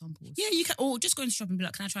they do samples. Yeah, you can. Or just go in the shop and be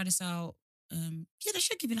like, can I try this out? Yeah, they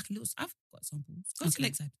should give you like a little. I've got samples. Go to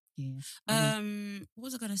Lakeside. Yeah. What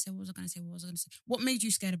was I gonna say? What made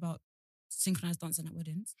you scared about synchronized dancing at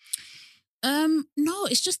weddings? No,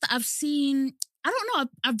 it's just that I've seen. I don't know.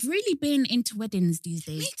 I've really been into weddings these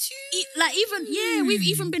days. Me too. Like even we've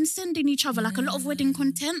even been sending each other like a lot of wedding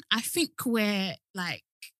content. I think we're like.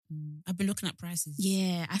 I've been looking at prices.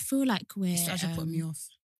 Yeah, I feel like we're. It's actually putting me off.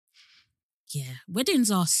 Yeah,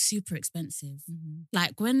 weddings are super expensive.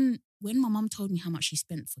 Like when my mum told me how much she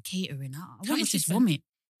spent for catering, I wanted to vomit.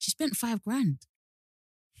 She spent $5,000.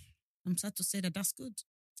 I'm sad to say that's good.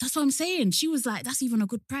 That's what I'm saying. She was like, "That's even a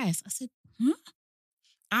good price." I said, "Huh?"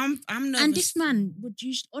 I'm nervous. And this man would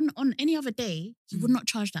use on any other day, he would not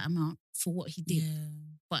charge that amount for what he did. Yeah.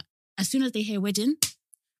 But as soon as they hear wedding,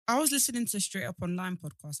 I was listening to Straight Up Online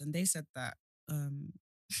podcast, and they said that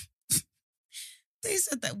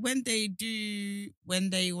when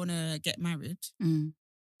they want to get married,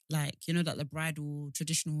 like, that the bridal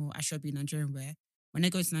traditional Ashobi Nigerian wear, when they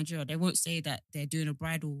go to Nigeria, they won't say that they're doing a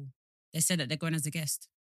bridal. They say that they're going as a guest.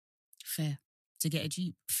 Fair. To get a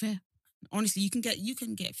Jeep. Fair. Honestly, you can get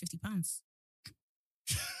 £50.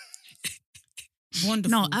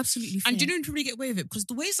 Wonderful. No, absolutely fair. And you don't really get away with it because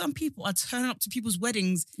the way some people are turning up to people's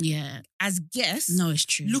weddings as guests. No, it's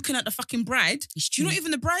true. Looking at the fucking bride. It's true. You're not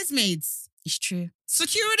even the bridesmaids. It's true.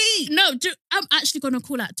 Security. No, I'm actually going to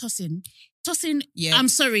call out Tosin. Tosin, I'm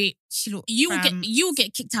sorry. You will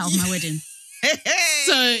get kicked out of my wedding.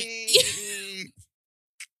 So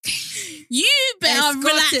you better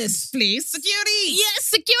relax, please. Security. Yes,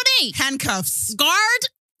 security. Handcuffs. Guard.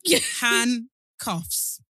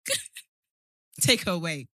 Handcuffs. Take her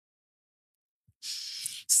away.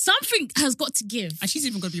 Something has got to give. And she's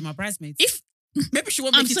even going to be my bridesmaid. Maybe she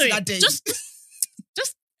won't make it to that day. Just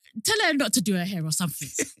tell her not to do her hair or something.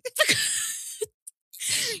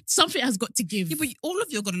 Something has got to give. Yeah, but all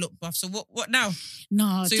of you are going to look buff. So what now?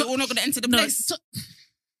 No. So you're all not going to enter the place?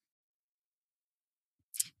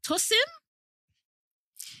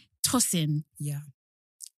 Tosin. Yeah.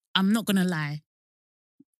 I'm not going to lie.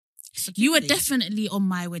 You were definitely on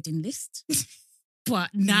my wedding list.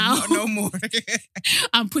 But now... Not no more.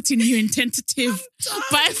 I'm putting you in tentative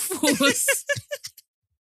by force.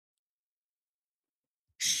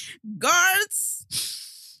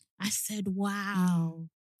 Guards. I said, wow.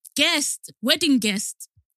 Wedding guest.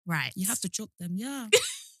 Right. You have to choke them, yeah.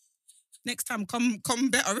 Next time, come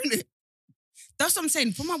better, innit? That's what I'm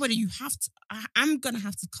saying. For my wedding, you have to. I'm gonna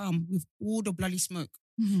have to come with all the bloody smoke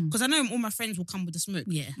because I know all my friends will come with the smoke.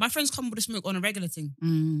 Yeah. My friends come with the smoke on a regular thing.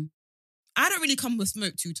 I don't really come with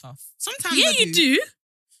smoke too tough. Sometimes Yeah, I you do.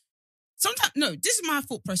 Sometimes no. This is my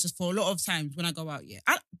thought process for a lot of times when I go out. Yeah.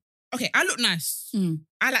 I look nice.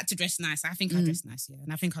 I like to dress nice. I think I dress nice. Yeah,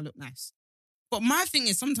 and I think I look nice. But my thing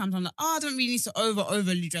is sometimes I'm like, I don't really need to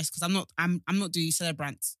overly dress because I'm not the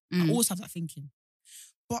celebrant. I always have that thinking.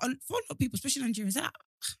 But for a lot of people, especially Nigerians, they're like,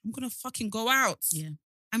 I'm gonna fucking go out. Yeah.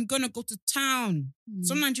 I'm gonna go to town.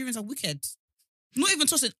 Some Nigerians are wicked. Not even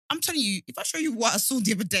tossing. I'm telling you, if I show you what I saw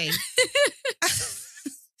the other day, I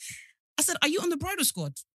said, "Are you on the bridal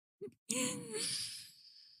squad?"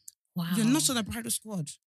 Wow. You're not on the bridal squad.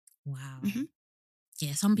 Wow.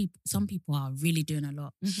 Yeah, some people are really doing a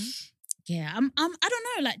lot. Yeah, I don't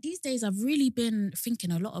know. Like these days, I've really been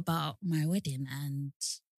thinking a lot about my wedding, and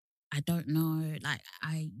I don't know. Like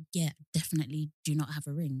I definitely do not have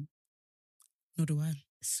a ring. Nor do I.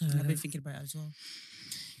 So And I've been thinking about it as well.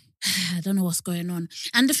 I don't know what's going on.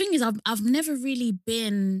 And the thing is, I've never really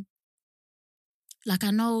been like,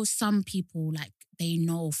 I know some people like they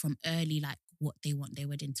know from early like what they want their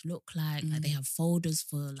wedding to look like. Like they have folders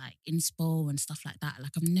for like inspo and stuff like that.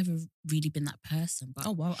 Like I've never really been that person. But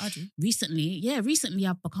Oh wow, I do. recently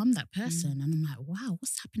I've become that person, and I'm like, wow,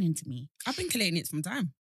 what's happening to me? I've been collating it from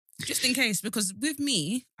time. Just in case, because with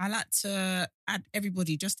me, I like to add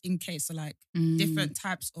everybody just in case. So like different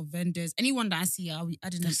types of vendors. Anyone that I see, I'll be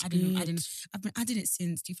adding them. I've been adding it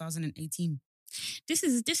since 2018. This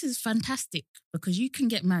is fantastic because you can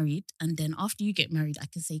get married, and then after you get married, I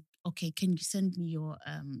can say, okay, can you send me your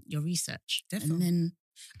research? Definitely. And then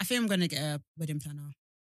I think I'm gonna get a wedding planner.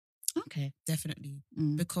 Okay. Definitely.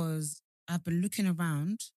 Because I've been looking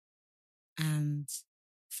around, and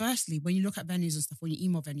firstly, when you look at venues and stuff, when you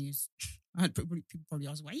email venues, people probably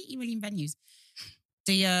ask, why are you emailing venues?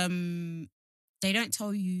 They don't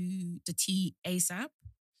tell you the tea ASAP.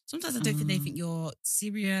 Sometimes I don't think they think you're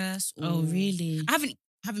serious. Or, oh, really? I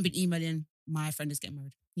haven't been emailing my friend is getting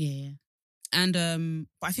married. Yeah. And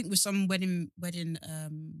but I think with some wedding what do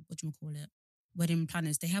you call it? Wedding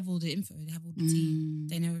planners, they have all the info, they have all the tea,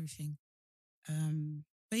 they know everything.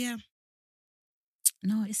 But yeah.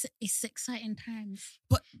 No, it's exciting times.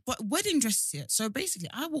 But wedding dresses here. So basically,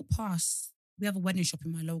 I walk past. We have a wedding shop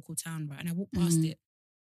in my local town, right? And I walk past it,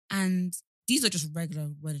 and these are just regular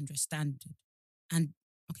wedding dress standard. And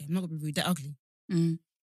okay, I'm not gonna be rude. They're ugly. And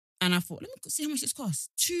I thought, let me see how much this costs.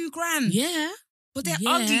 $2,000. Yeah, but they're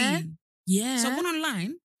ugly. Yeah. So I went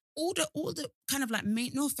online. All the kind of like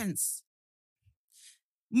no offense.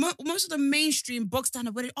 Most of the mainstream box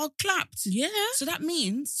standard wedding are clapped. Yeah. So that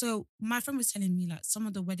means, so my friend was telling me like some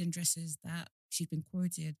of the wedding dresses that she's been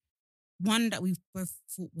quoted, one that we both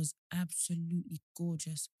thought was absolutely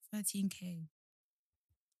gorgeous, 13K.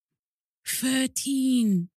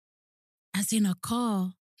 13, as in a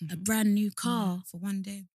car, a brand new car. Yeah, for one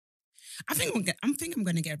day. I think I'm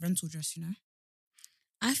gonna get a rental dress, you know?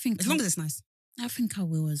 I think as long as it's nice. I think I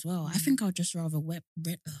will as well. I think I'll just rather rent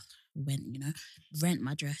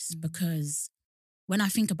my dress because when I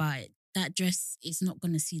think about it, that dress is not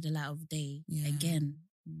going to see the light of day again.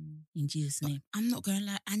 In Jesus' name. I'm not going to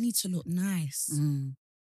lie. I need to look nice. And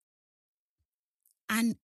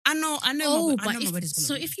I know. Oh, but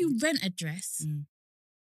if you rent a dress,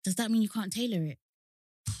 does that mean you can't tailor it?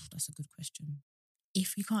 That's a good question.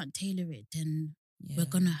 If you can't tailor it, then we're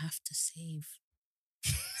going to have to save.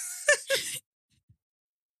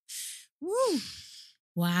 Woo.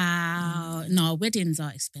 Wow. No, weddings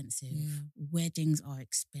are expensive. Yeah. Weddings are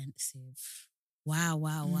expensive. Wow.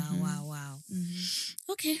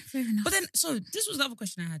 Okay, fair enough. But then, so this was the other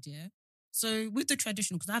question I had, yeah? So with the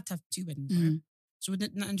traditional, because I have to have 2 weddings, right? So with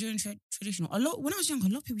the Nigerian traditional, when I was younger, a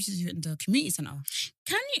lot of people used to do it in the community centre.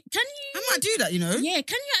 Can you? I might do that, you know? Yeah,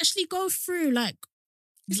 can you actually go through like...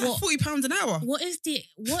 It's like £40 an hour. What is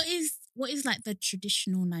like the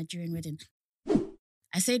traditional Nigerian wedding?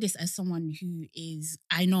 I say this as someone who is...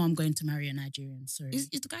 I know I'm going to marry a Nigerian, so... Is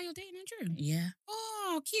the guy you're dating Nigerian? Yeah.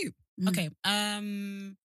 Oh, cute. Okay.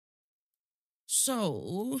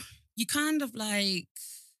 So, you kind of like...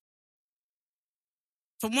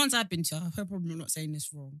 From ones I've been to, I hope I'm not saying this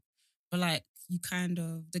wrong, but like, you kind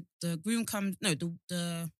of... The groom comes... No, I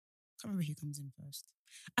can't remember who comes in first.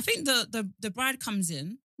 I think the bride comes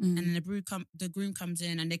in, and then the groom comes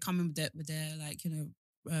in, and they come in with their like, you know...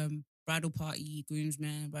 bridal party,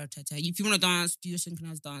 groomsmen, bridal tete. If you want to dance, do your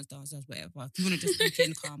synchronized dance, whatever. If you want to just look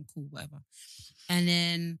in, calm, cool, whatever. And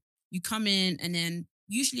then you come in and then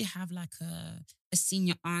usually have like a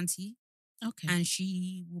senior auntie. Okay. And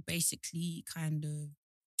she will basically kind of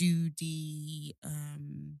do the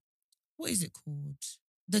what is it called?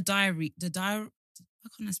 The diary. How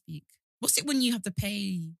can I speak? What's it when you have to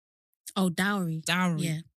pay? Oh, dowry. Dowry.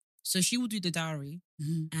 Yeah. So she will do the dowry,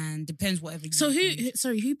 and depends whatever. So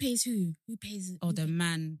who pays who? Who pays? Oh, the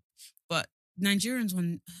man. But Nigerians,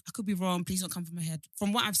 one, I could be wrong. Please don't come from my head.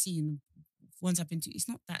 From what I've seen, ones I've been to, it's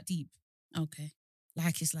not that deep. Okay.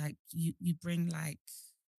 Like it's like you bring like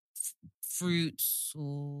fruits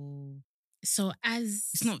or. So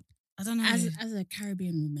it's not. I don't know. As a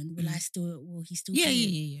Caribbean woman, will he still? Yeah, pay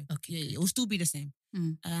yeah. Okay, yeah. It will still be the same.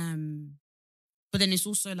 But then it's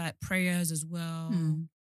also like prayers as well.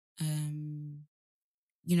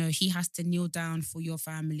 You know, he has to kneel down for your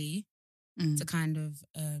family to kind of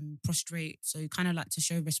prostrate. So kind of like to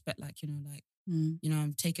show respect, like, you know, like, you know,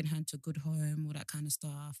 I'm taking her to a good home, all that kind of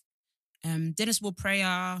stuff. Then it's more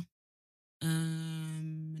prayer.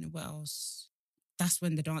 And what else? That's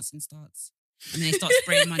when the dancing starts. And then they start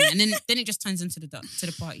spraying money. And then it just turns into the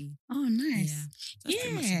party. Oh, nice.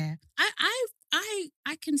 Yeah.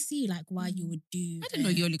 I can see like why you would do. I didn't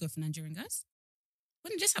know you only go for Nigerian guys.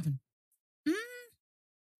 When did this happen?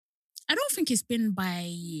 I don't think it's been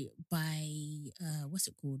by what's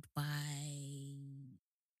it called? By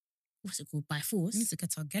force. We need to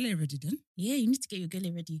get our gele ready then. Yeah, you need to get your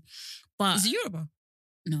gele ready. But is it Yoruba?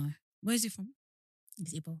 No. Where is it from?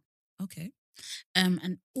 It's Igbo. Okay.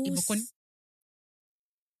 And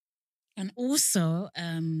also,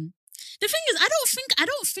 the thing is, I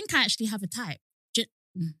don't think I actually have a type. You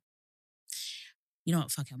know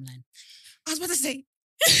what? Fuck it, I'm lying. I was about to say.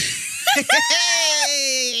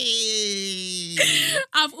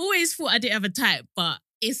 I've always thought I didn't have a type, but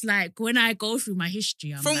it's like when I go through my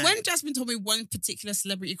history, when Jasmine told me one particular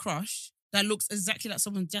celebrity crush that looks exactly like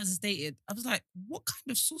someone Jazz has dated, I was like, what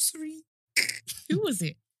kind of sorcery? Who was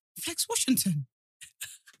it? Flex Washington.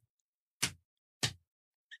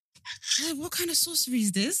 What kind of sorcery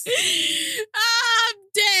is this? I'm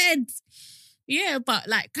dead. Yeah, but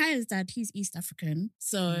like Kaya's dad, he's East African.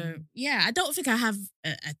 So yeah, I don't think I have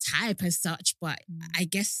a type as such, but I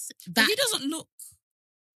guess that but he doesn't look.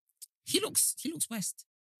 He looks West.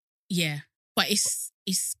 Yeah, but it's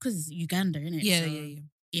because Uganda, isn't it?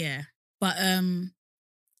 Yeah. But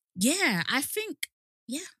yeah, I think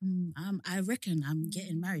I reckon I'm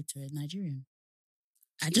getting married to a Nigerian.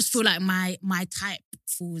 I just feel like my type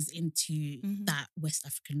falls into that West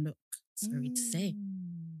African look. Sorry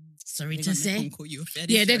to say. Call you a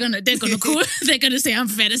yeah, they're gonna call. They're gonna say I'm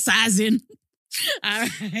fetishizing. All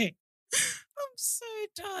right. I'm so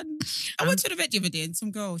done. I went to the vet the other day and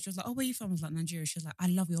some girl, she was like, "Oh, where are you from?" I was like, "Nigeria." She was like, "I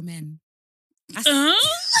love your men." I said,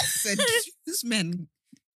 "These men,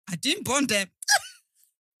 I didn't born them.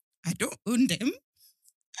 I don't own them."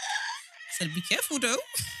 I said, "Be careful though.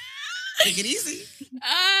 Take it easy."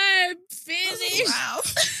 I'm finished. Wow.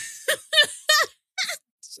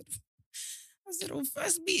 I said, "Oh,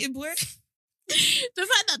 first meeting, boy." The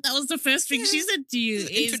fact that was the first thing she said to you is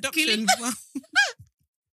introduction. Wow.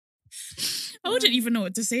 I wouldn't even know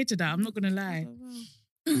what to say to that. I'm not gonna lie.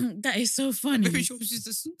 That is so funny. Maybe she was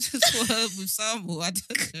just for her with sample. I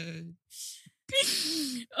don't know.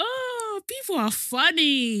 Oh, people are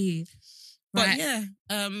funny. But right. Yeah,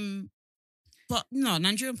 but no,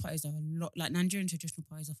 Nigerian parties are a lot, like Nigerian traditional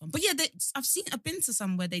parties are fun. But yeah, I've been to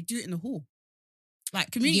some where they do it in the hall. Like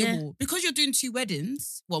community hall. Because you're doing two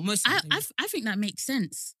weddings. Well, most of them. I think that makes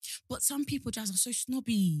sense. But some people, Jazz, are so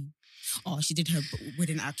snobby. Oh, she did her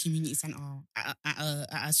wedding at a community centre, at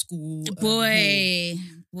a school. Boy.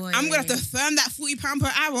 I'm going to have to firm that £40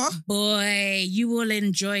 per hour. Boy, you will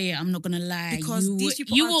enjoy it. I'm not going to lie. Because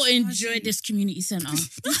you will enjoy this community centre.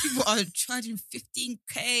 These people are charging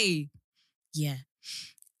 15k. Yeah.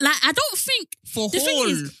 Like, I don't think... For the hall. Thing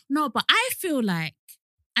is, no, but I feel like,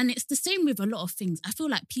 and it's the same with a lot of things, I feel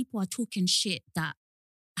like people are talking shit that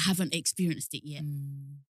haven't experienced it yet.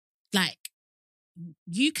 Like,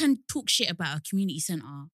 you can talk shit about a community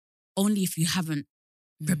centre only if you haven't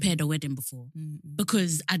prepared a wedding before.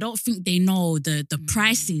 Because I don't think they know the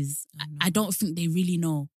prices. I don't think they really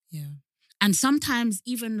know. Yeah. And sometimes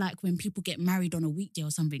even like when people get married on a weekday or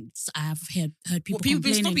something, I have heard people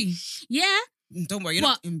complaining. Snobby? Yeah. Don't worry, you're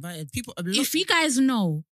not invited. People are if you guys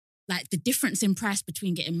know like the difference in price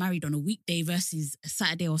between getting married on a weekday versus a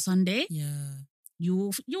Saturday or Sunday,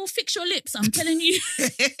 you'll fix your lips. I'm telling you.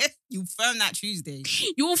 You firm that Tuesday.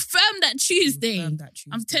 You'll firm that Tuesday.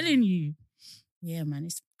 I'm telling you. Yeah, man,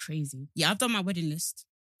 it's crazy. Yeah, I've done my wedding list.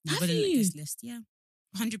 Have you? List, yeah.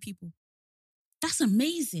 100 people. That's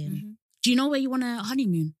amazing. Do you know where you want a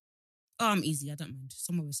honeymoon? Oh, I'm easy. I don't mind.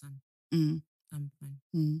 Somewhere with sun. I'm fine.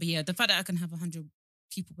 But yeah, the fact that I can have 100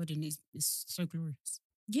 people wedding is so glorious.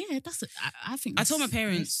 Yeah, I think I told my that's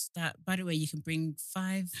parents that, by the way, you can bring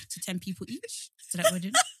 5 to 10 people each to that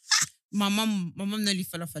wedding. My mum nearly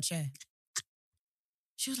fell off her chair.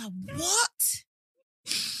 She was like, what?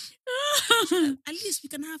 At least we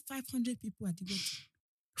can have 500 people at the wedding.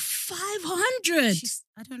 500.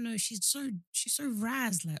 I don't know. She's so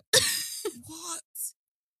razzed. Like, what?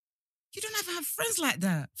 You don't ever have friends like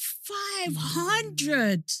that.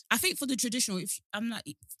 500. I think for the traditional, if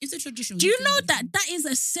the traditional. Do you know that is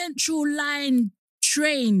a central line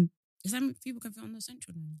train? Is that people can fit on the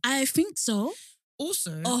central line? I think so.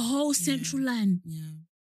 Also, a whole central line. Yeah,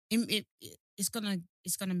 it's gonna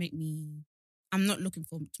make me. I'm not looking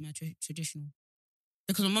forward to my traditional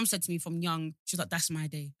because my mom said to me from young, she's like, "That's my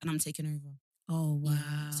day," and I'm taking over. Oh wow!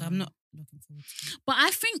 Yeah, so I'm not looking forward to it. But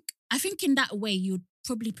I think in that way you'd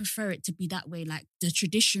probably prefer it to be that way, like the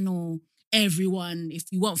traditional. Everyone, if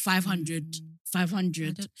you want 500,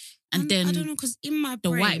 500, and then I don't know because in my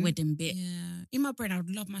brain, the white wedding bit. Yeah, in my brain, I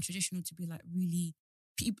would love my traditional to be like really,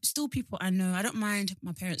 still people I know. I don't mind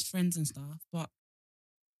my parents' friends and stuff, but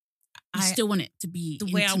I still want it to be the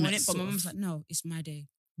way I want it. But my mom's like, no, it's my day.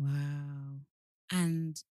 Wow.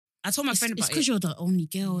 And I told my friend about it. It's because you're the only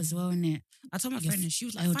girl as well, isn't it? I told my friend and she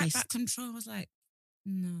was like, fight back control. I was like,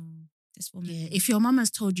 no, this woman. Yeah, if your mum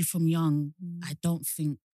has told you from young, I don't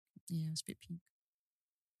think. Yeah, it's a bit peak.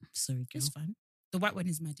 I'm sorry, girl. It's fine. The white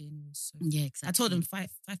wedding is my day anyway. So. Yeah, exactly. I told them five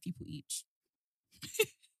people each.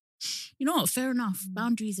 You know what? Fair enough.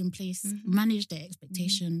 Boundaries in place. Manage their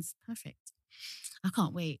expectations. Perfect. I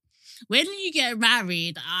can't wait. When you get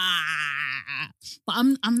married, but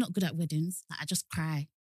I'm not good at weddings. Like, I just cry.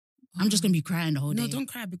 I'm just gonna be crying the whole day. No, don't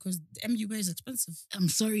cry because the MUA is expensive. I'm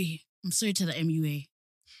sorry. I'm sorry to the MUA.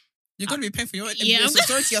 You're gonna be paying for your own MUA, so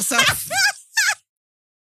sorry to yourself.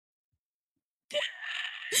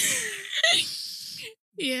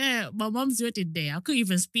 Yeah, my mom's wedding day. I couldn't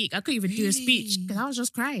even speak. I couldn't even do a speech because I was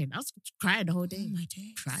just crying. I was crying the whole day. Oh my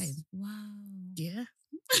days. Crying. Wow. Yeah.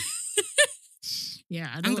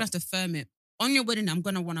 Yeah, I'm gonna have to firm it. On your wedding, I'm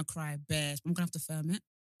gonna want to cry, bears. I'm gonna have to firm it.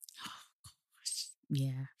 Oh gosh.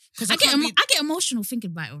 Yeah. Because I get emotional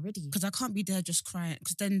thinking about it already. Because I can't be there just crying.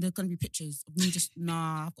 Because then there's gonna be pictures of me just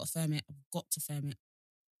I've got to firm it. I've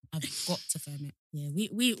got to firm it. Yeah,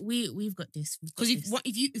 we've got this. Because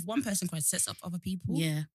if one person cries, it sets up other people.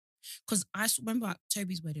 Yeah. Because I remember at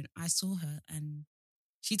Toby's wedding, I saw her and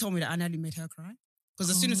she told me that I nearly made her cry. Because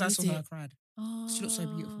as soon as I saw her, I cried. Oh, she looked so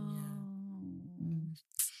beautiful. Yeah.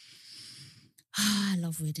 I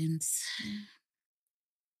love weddings.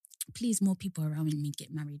 Please, more people around me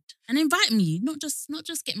get married and invite me. Not just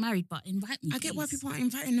get married, but invite me. I get why people aren't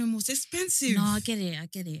inviting no more. It's expensive. No, I get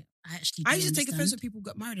it. I used to take offense when people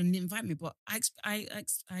got married and didn't invite me, but I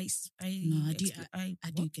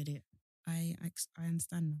do get it. I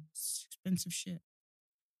understand now. It's expensive shit.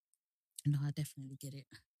 No, I definitely get it.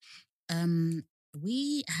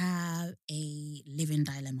 We have a living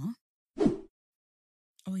dilemma.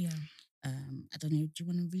 Oh yeah. I don't know. Do you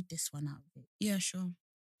want to read this one out? Yeah, sure.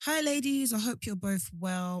 Hi, ladies. I hope you're both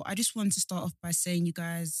well. I just wanted to start off by saying you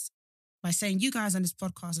guys and this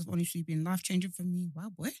podcast have honestly been life-changing for me. Wow,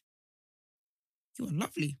 boy. You are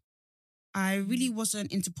lovely. I really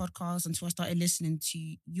wasn't into podcasts until I started listening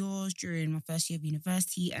to yours during my first year of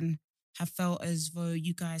university and have felt as though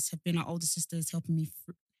you guys have been our older sisters helping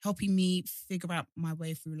me figure out my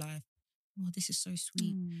way through life. Oh, this is so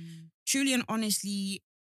sweet. Truly and honestly,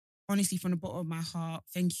 from the bottom of my heart,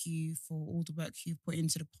 thank you for all the work you've put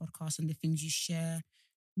into the podcast and the things you share.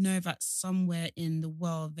 Know that somewhere in the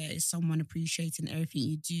world there is someone appreciating everything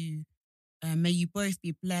you do. May you both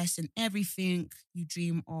be blessed in everything you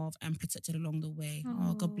dream of and protected along the way.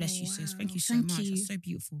 Oh, God bless you, sis. Thank you so much. That's so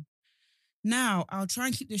beautiful. Now, I'll try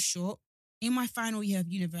and keep this short. In my final year of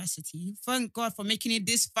university, thank God for making it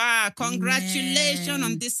this far. Congratulations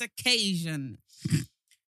on this occasion.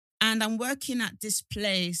 And I'm working at this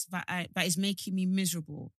place that is making me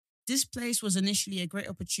miserable. This place was initially a great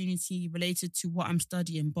opportunity related to what I'm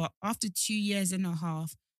studying, but after 2 years and a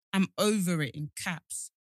half, I'm over it in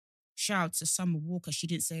caps. Shout out to Summer Walker. She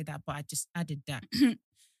didn't say that, but I just added that.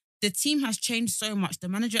 The team has changed so much. The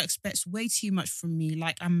manager expects way too much from me.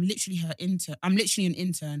 Like I'm literally her intern. I'm literally an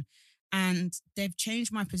intern. And they've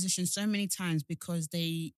changed my position so many times because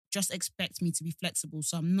they just expect me to be flexible.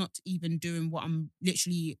 So I'm not even doing what I'm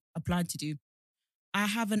literally applied to do. I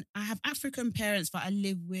have African parents that I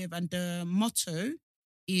live with, and the motto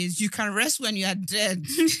is "You can rest when you are dead."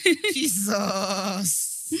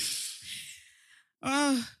 Jesus.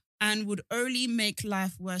 And would only make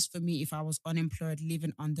life worse for me if I was unemployed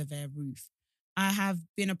living under their roof. I have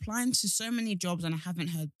been applying to so many jobs and I haven't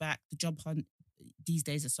heard back. The job hunt these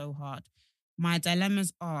days is so hard. My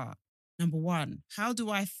dilemmas are, number one, how do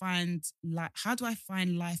I find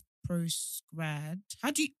life post-grad?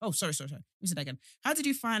 Sorry. Let me say that again. How did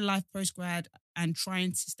you find life post-grad and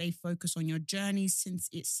trying to stay focused on your journey since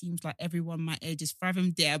it seems like everyone my age is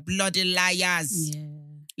thriving? They're bloody liars. Yeah.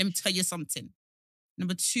 Let me tell you something.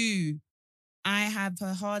 Number two, I have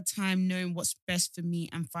a hard time knowing what's best for me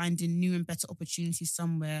and finding new and better opportunities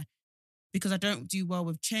somewhere because I don't do well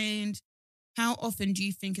with change. How often do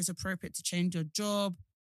you think it's appropriate to change your job?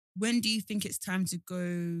 When do you think it's time to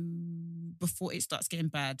go before it starts getting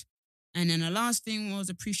bad? And then the last thing was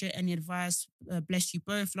appreciate any advice. Bless you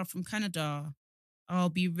both. Love from Canada. I'll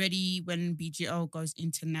be ready when BGL goes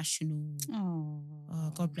international.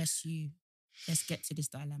 Oh, God bless you. Let's get to this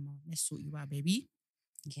dilemma. Let's sort you out, baby.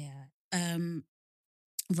 Yeah.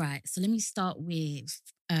 Right. So let me start with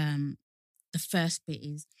the first bit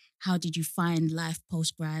is how did you find life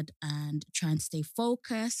post-grad and try and stay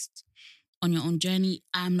focused on your own journey?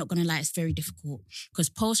 I'm not going to lie, it's very difficult because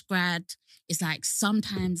post-grad is like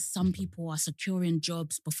sometimes some people are securing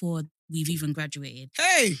jobs before we've even graduated.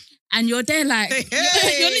 Hey! And you're there like,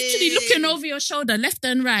 you're literally looking over your shoulder left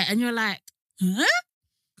and right and you're like, huh?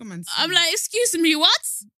 Come on. I'm like, excuse me, what?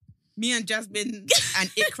 Me and Jasmine and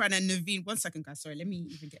Ikran and Naveen. 1 second, guys. Sorry, let me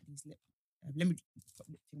even get these lip. Let me put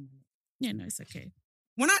lip thing on my lip. Yeah, no, it's okay.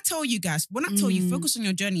 When I tell you guys, focus on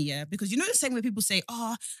your journey, yeah? Because you know the same way people say,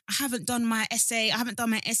 oh, I haven't done my essay.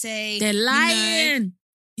 They're lying. You know,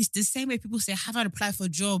 it's the same way people say, I haven't applied for a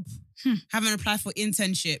job. Haven't applied for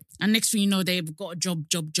internship. And next thing you know, they've got a job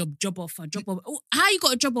offer. Oh, how you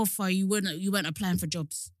got a job offer? You weren't applying for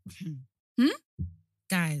jobs.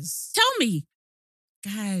 Guys. Tell me.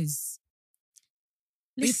 Guys.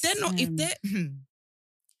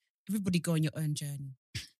 Everybody go on your own journey.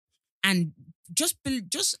 And just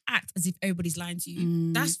act as if everybody's lying to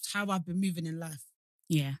you. That's how I've been moving in life.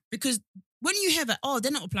 Yeah. Because when you hear that, oh,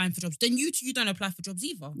 they're not applying for jobs, then you don't apply for jobs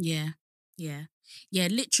either. Yeah.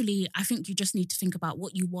 Literally, I think you just need to think about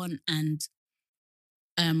what you want and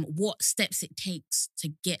what steps it takes to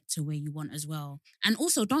get to where you want as well. And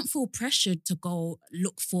also, don't feel pressured to go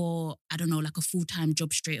look for, I don't know, like a full-time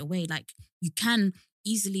job straight away. Like, you can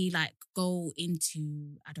easily like go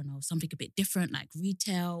into, I don't know, something a bit different like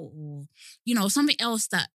retail or, you know, something else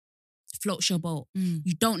that floats your boat.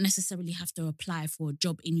 You don't necessarily have to apply for a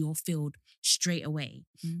job in your field straight away.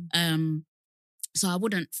 So I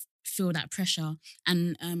wouldn't feel that pressure.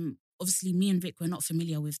 And obviously me and Vic, we're not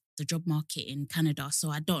familiar with the job market in Canada. So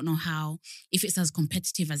I don't know if it's as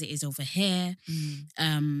competitive as it is over here.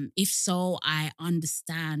 If so, I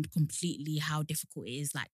understand completely how difficult it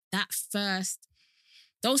is. Like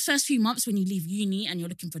those first few months when you leave uni and you're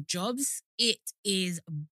looking for jobs, it is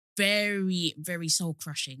very, very soul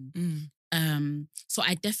crushing. So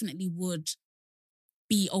I definitely would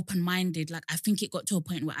be open-minded. Like, I think it got to a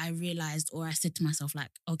point where I realized, or I said to myself,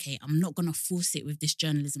 like, okay, I'm not going to force it with this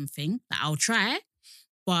journalism thing. Like, I'll try,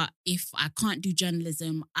 but if I can't do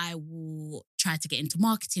journalism, I will try to get into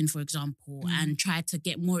marketing, for example, and try to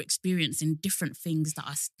get more experience in different things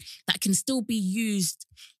that can still be used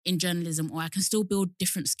in journalism, or I can still build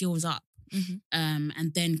different skills up.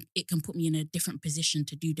 And then it can put me in a different position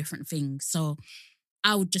to do different things. So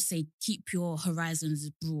I would just say keep your horizons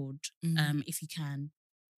broad if you can.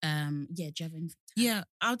 Do you have anything? Yeah,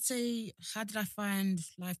 I would say, how did I find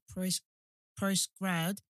life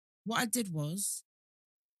post-grad? What I did was,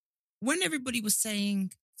 when everybody was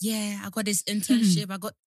saying, yeah, I got this internship, I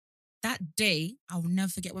got that day, I will never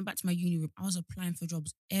forget, went back to my uni room, I was applying for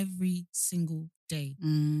jobs every single day.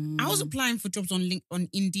 I was applying for jobs on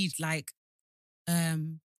Indeed, like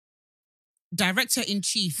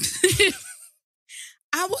director-in-chief.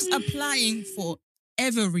 I was applying for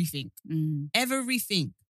everything.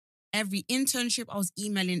 Everything. Every internship, I was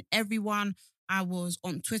emailing everyone. I was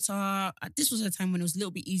on Twitter. This was a time when it was a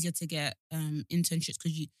little bit easier to get internships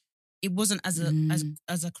because it wasn't as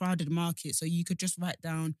a crowded market. So you could just write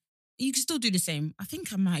down. You could still do the same. I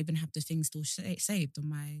think I might even have the thing still saved on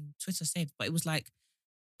my Twitter saved. But it was like,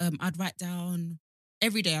 I'd write down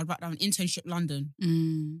every day. I'd write down internship London,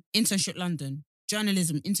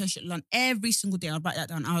 journalism, internship London. Every single day I'd write that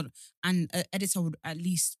down. And an editor would at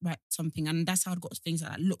least write something. And that's how I got things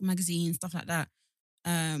like Look magazine, stuff like that.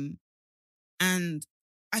 And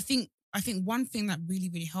I think one thing that really,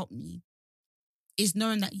 really helped me is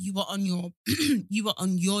knowing that you were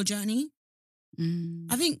on your journey.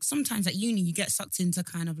 I think sometimes at uni you get sucked into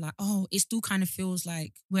kind of like, oh, it still kind of feels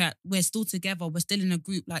like we're still together, we're still in a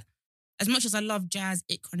group. Like, as much as I love Jazz,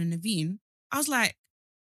 Ikran and Naveen, I was like,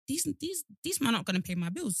 these men are not going to pay my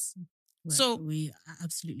bills. So we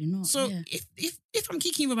absolutely not. So if I'm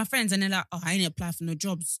kicking with my friends and they're like, oh, I ain't apply for no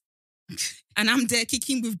jobs, and I'm there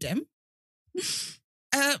kicking with them.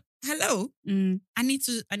 Hello. I need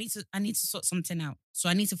to sort something out. So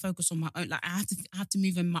I need to focus on my own. Like I have to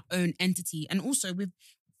move in my own entity. And also with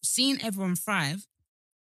seeing everyone thrive,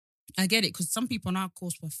 I get it, because some people on our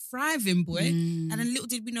course were thriving, boy. And then little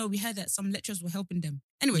did we know, we heard that some lecturers were helping them.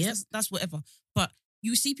 Anyways, that's whatever. But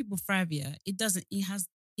you see people thrive here. It doesn't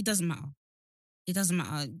matter. It doesn't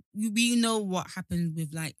matter. We know what happens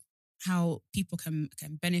with like how people can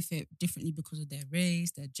benefit differently because of their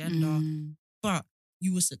race, their gender. But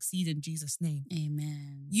you will succeed in Jesus' name.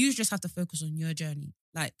 Amen. You just have to focus on your journey.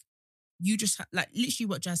 Like you just like literally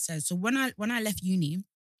what Jazz said. So when I left uni,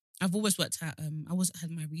 I've always worked at I always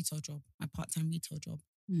had my retail job, my part-time retail job.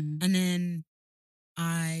 And then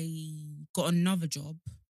I got another job,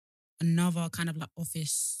 another kind of like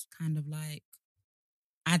office, kind of like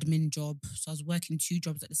admin job. So I was working 2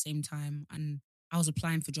 jobs at the same time, and I was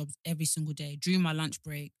applying for jobs every single day during my lunch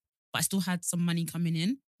break, but I still had some money coming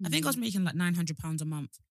in. I think I was making like £900 a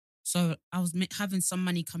month. So I was having some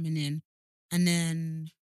money coming in, and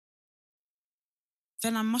then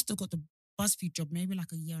I must have got the BuzzFeed job maybe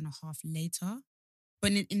like a year and a half later.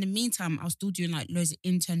 But in the meantime, I was still doing like loads of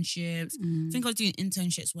internships. I think I was doing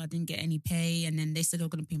internships where I didn't get any pay, and then they said they were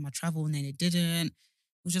going to pay my travel, and then they didn't.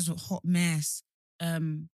 It was just a hot mess.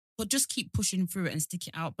 But just keep pushing through it and stick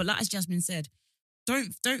it out. But like as Jasmine said,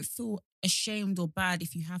 don't feel ashamed or bad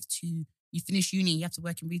if you finish uni and you have to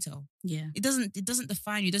work in retail. Yeah. It doesn't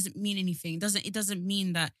define you, it doesn't mean anything. It doesn't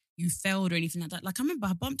mean that you failed or anything like that. Like I remember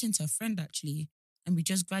I bumped into a friend actually, and we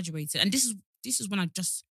just graduated. And this is when I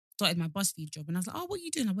just started my BuzzFeed job. And I was like, oh, what are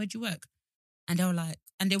you doing? Where'd you work? And they were like,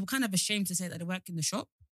 and they were kind of ashamed to say that they work in the shop.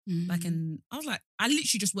 I was like, I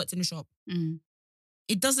literally just worked in the shop.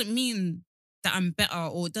 It doesn't mean that I'm better,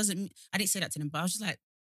 or it doesn't. I didn't say that to them, but I was just like,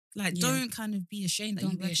 don't kind of be ashamed that you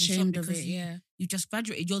work in the shop because you just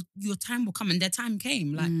graduated. Your time will come, and their time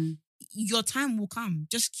came. Like your time will come.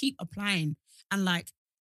 Just keep applying, and like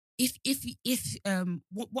if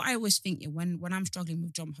what I always think when I'm struggling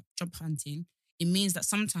with job hunting, it means that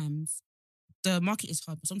sometimes the market is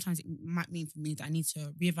hard, but sometimes it might mean for me that I need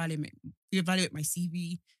to reevaluate my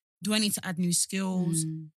CV. Do I need to add new skills?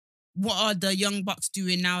 What are the young bucks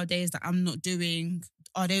doing nowadays that I'm not doing?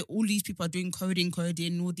 Are they all these people are doing coding,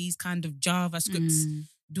 all these kind of JavaScripts?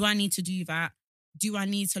 Do I need to do that? Do I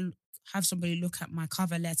need to have somebody look at my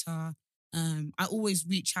cover letter? I always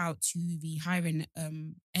reach out to the hiring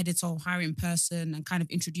editor or hiring person and kind of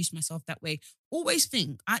introduce myself that way. Always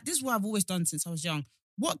think, this is what I've always done since I was young.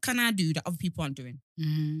 What can I do that other people aren't doing?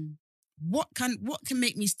 What can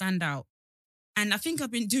make me stand out? And I think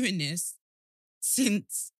I've been doing this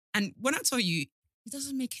since, and when I tell you, it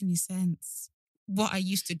doesn't make any sense what I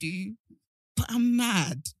used to do, but I'm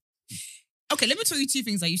mad. Okay, let me tell you 2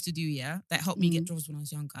 things I used to do, that helped me get jobs when I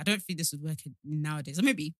was younger. I don't think this would work nowadays. Or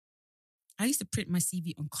maybe I used to print my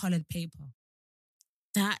CV on coloured paper.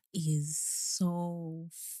 That is so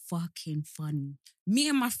fucking funny. Me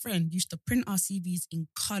and my friend used to print our CVs in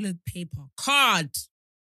coloured paper. Card.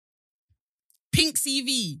 Pink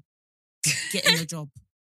CV. Getting a job.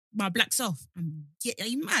 My black self. Are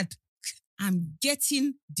you mad? I'm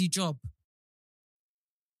getting the job.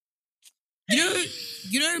 You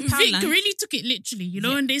know, Vic really took it literally. You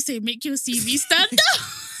know when they say make your CV stand up?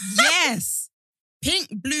 Yes. Pink,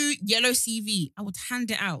 blue, yellow CV. I would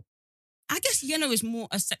hand it out. I guess yellow is more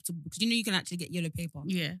acceptable because you can actually get yellow paper.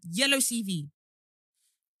 Yeah. Yellow CV.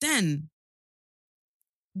 Then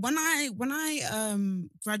when I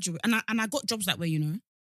graduated and I got jobs that way,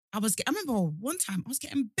 I remember one time I was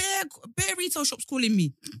getting bare retail shops calling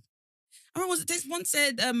me. I remember one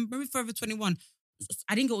said Forever 21.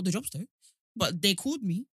 I didn't get all the jobs though, but they called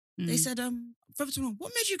me. They said Forever 21.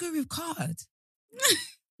 What made you go with card?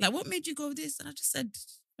 Like what made you go with this? And I just said,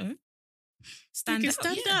 stand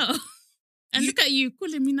out. And look at you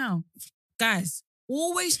calling me now. Guys,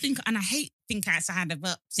 always think, and I hate think outside the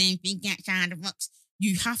box, saying think outside the box.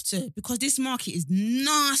 You have to, because this market is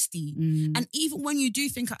nasty. And even when you do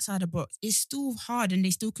think outside the box, it's still hard and they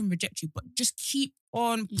still can reject you. But just keep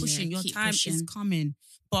on pushing. Your time is coming.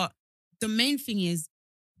 But the main thing is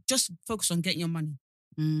just focus on getting your money.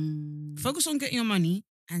 Focus on getting your money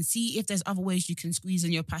and see if there's other ways you can squeeze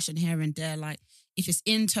in your passion here and there. Like if it's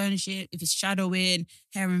internship, if it's shadowing,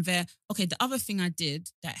 here and there. Okay, the other thing I did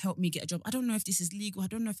that helped me get a job, I don't know if this is legal. I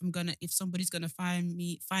don't know if somebody's gonna find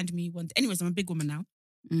me one day. Anyways, I'm a big woman now.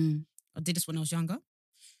 I did this when I was younger.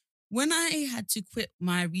 When I had to quit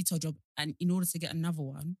my retail job and in order to get another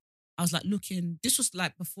one, I was like looking, this was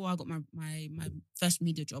like before I got my first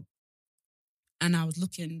media job. And I was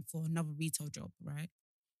looking for another retail job, right?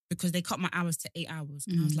 Because they cut my hours to 8 hours.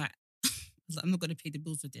 And I was like, I'm not going to pay the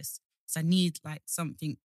bills with this. So I need like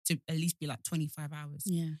something to at least be like 25 hours.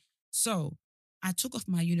 Yeah. So I took off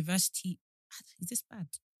my university. Is this bad?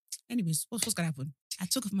 Anyways, what's going to happen? I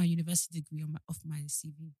took off my university degree off my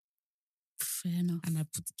CV. Fair enough. And I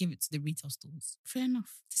give it to the retail stores. Fair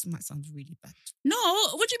enough. This might sound really bad. No,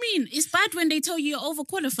 what do you mean? It's bad when they tell you you're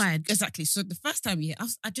overqualified. Exactly. So the first time,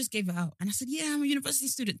 I just gave it out. And I said, yeah, I'm a university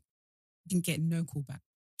student. Didn't get no call back.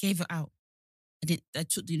 Gave it out. I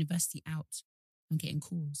took the university out. I'm getting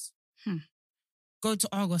calls. Go to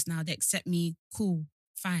Argos now. They accept me. Cool.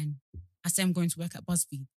 Fine. I said, I'm going to work at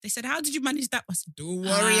BuzzFeed. They said, how did you manage that? I said, don't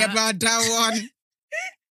worry about that one.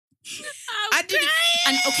 I did it.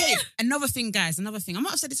 And okay, another thing, guys, another thing. I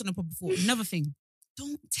might have said this on the pod before. Another thing.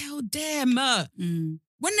 Don't tell them.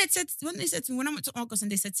 When they said to me, when I went to Argos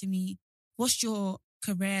and they said to me, what's your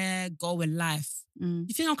career goal in life?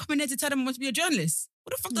 You think I'm coming there to tell them I want to be a journalist?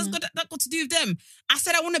 What the fuck does that got to do with them? I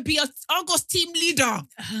said I want to be a Argos team leader.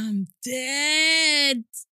 I'm dead.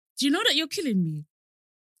 Do you know that you're killing me?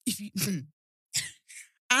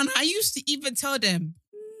 And I used to even tell them,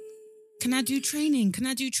 can I do training? Can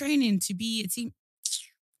I do training to be a team?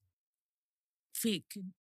 Vic,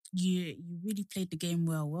 you really played the game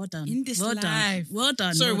well. Well done. In this well life. Done. Well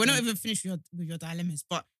done. Sorry, well we're done. not even finished with your dilemmas.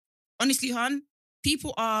 But honestly, hon,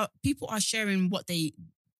 people are sharing what they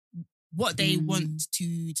want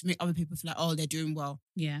to make other people feel like, oh, they're doing well.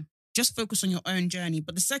 Yeah. Just focus on your own journey.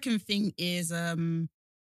 But the second thing is,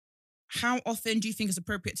 how often do you think it's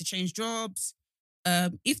appropriate to change jobs?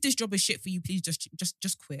 If this job is shit for you, please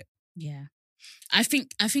just quit. Yeah. I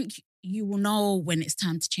think you will know when it's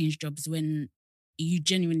time to change jobs when you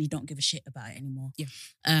genuinely don't give a shit about it anymore. Yeah.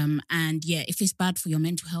 And yeah, if it's bad for your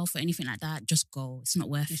mental health or anything like that, just go. It's not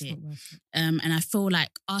worth it. And I feel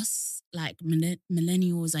like us, like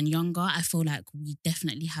millennials and younger, I feel like we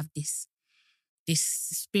definitely have this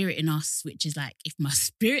spirit in us, which is like, if my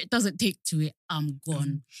spirit doesn't take to it, I'm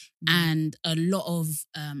gone. And a lot of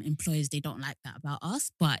employers, they don't like that about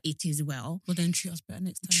us, but it is well. Well, then treat us better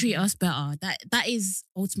next time. Treat us better. That is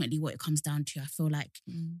ultimately what it comes down to. I feel like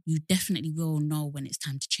you definitely will know when it's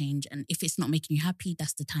time to change, and if it's not making you happy,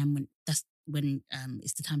 that's when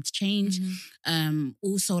it's the time to change.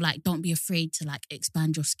 Also, like, don't be afraid to like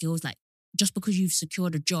expand your skills. Like, just because you've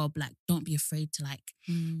secured a job, like, don't be afraid to like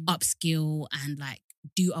upskill and like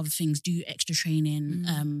do other things, do extra training.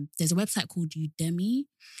 There's a website called Udemy,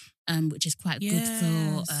 which is quite good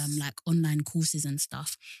for like online courses and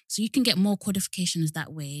stuff. So you can get more qualifications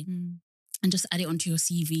that way and just add it onto your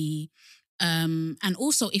CV. And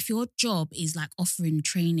also, if your job is like offering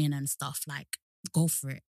training and stuff, like, go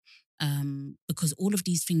for it. Because all of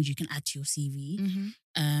these things you can add to your CV.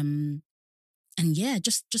 And yeah,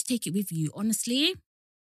 just take it with you. Honestly,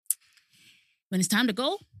 when it's time to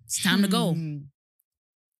go, it's time to go.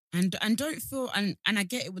 And don't feel, and I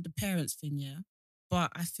get it with the parents thing, yeah.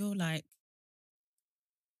 But I feel like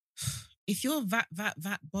if you're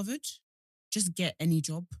that bothered, just get any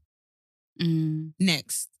job.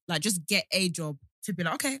 Next. Like, just get a job to be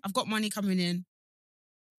like, okay, I've got money coming in.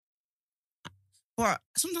 But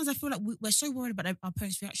sometimes I feel like we're so worried about our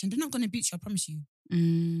parents' reaction. They're not going to beat you, I promise you.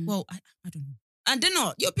 Well, I don't know. And they're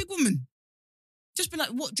not. You're a big woman. Just be like,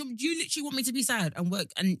 what job? Do you literally want me to be sad and work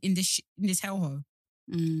and in this hellhole?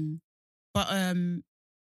 But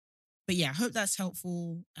yeah, I hope that's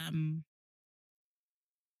helpful.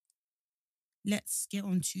 Let's get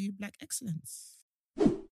on to Black Excellence.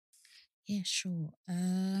 Yeah, sure.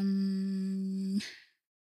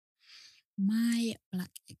 My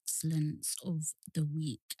Black Excellence of the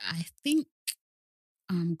week, I think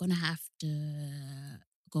I'm gonna have to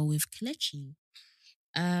go with Kelechi.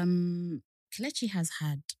 Kelechi has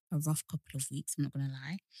had a rough couple of weeks, I'm not gonna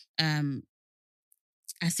lie.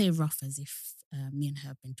 I say rough as if me and her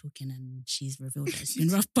have been talking and she's revealed that it's been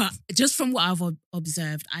rough, but just from what I've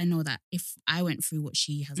observed, I know that if I went through what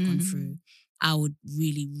she has gone through, I would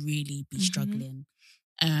really, really be struggling.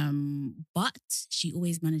 But she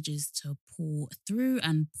always manages to pull through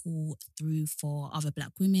for other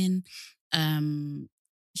Black women.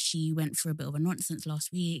 She went through a bit of a nonsense last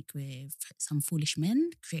week with some foolish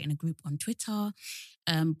men creating a group on Twitter.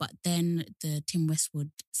 But then the Tim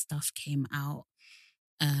Westwood stuff came out.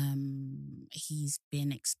 He's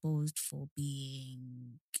been exposed for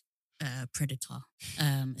being a predator,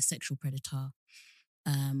 a sexual predator.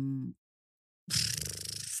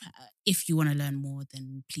 If you want to learn more,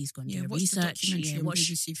 then please go and do research. Watch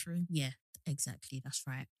BBC Three. Yeah, exactly. That's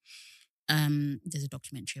right. There's a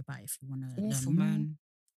documentary about it if you want to learn more. Man.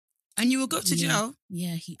 And you will go to jail.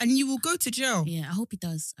 Yeah, and you will go to jail. Yeah, I hope he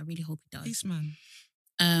does. I really hope he does. Peace, man.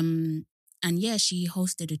 yeah, she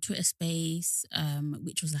hosted a Twitter space,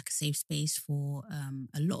 which was like a safe space for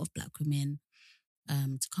a lot of Black women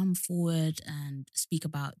to come forward and speak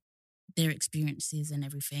about their experiences and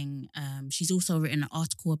everything. She's also written an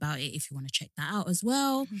article about it if you want to check that out as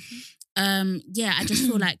well. Yeah, I just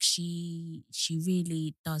feel like she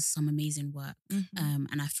really does some amazing work.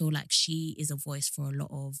 And I feel like she is a voice for a lot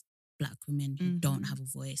of Black women who don't have a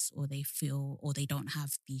voice, or they feel, or they don't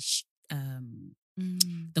have the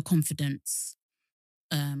confidence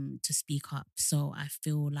to speak up. So I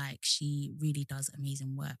feel like she really does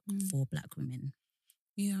amazing work for Black women.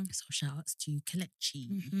 Yeah. So shout outs to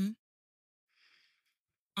Kelechi.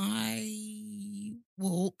 My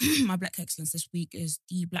Black Excellence this week is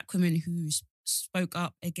the Black women who spoke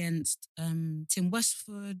up against Tim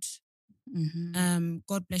Westwood.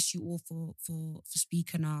 God bless you all for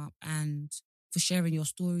speaking up and for sharing your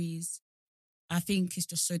stories. I think it's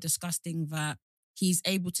just so disgusting that he's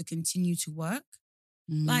able to continue to work.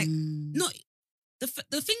 Like, not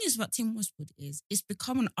the thing is about Tim Westwood is it's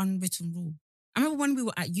become an unwritten rule. I remember when we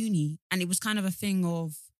were at uni and it was kind of a thing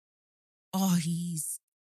of,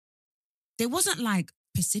 there wasn't like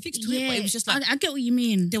specifics to it, but it was just like, I get what you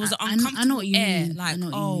mean. There was an uncomfortable I know what you air, mean. like,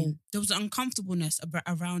 there was an uncomfortableness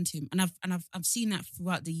around him, and I've seen that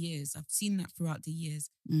throughout the years.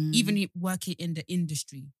 Even working in the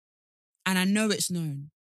industry, and I know it's known.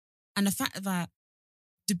 And the fact that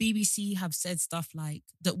the BBC have said stuff like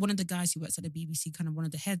that, one of the guys who works at the BBC, kind of one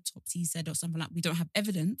of the head tops, he said or something like, "We don't have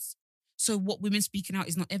evidence, so what women speaking out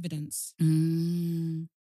is not evidence."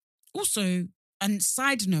 Also, and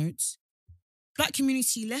side note, Black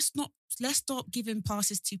community, let's stop giving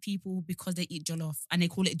passes to people because they eat jollof and they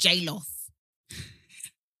call it J-lof.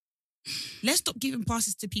 Let's stop giving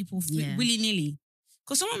passes to people willy-nilly.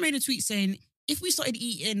 Because someone made a tweet saying, if we started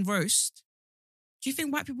eating roast, do you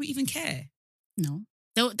think white people even care? No.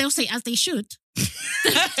 They'll say as they should.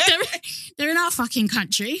 They're in our fucking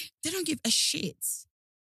country. They don't give a shit.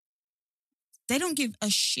 They don't give a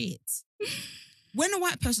shit. When a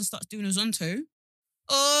white person starts doing a zonto,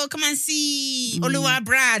 oh, come and see Oluwa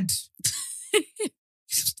Brad.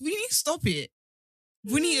 We need to stop it.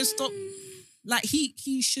 We need to stop. Like,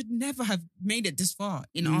 he should never have made it this far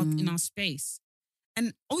in our space.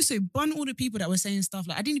 And also, bun all the people that were saying stuff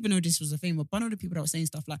like, I didn't even know this was a thing, but bun all the people that were saying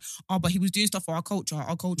stuff like, but he was doing stuff for our culture,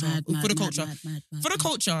 for the culture. For the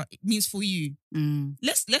culture, it means for you.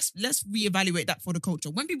 Let's reevaluate that for the culture.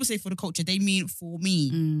 When people say for the culture, they mean for me.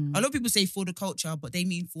 A lot of people say for the culture, but they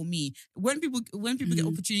mean for me. When people get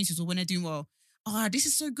opportunities or when they're doing well, this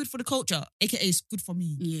is so good for the culture, aka it's good for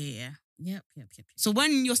me. Yeah. Yep. So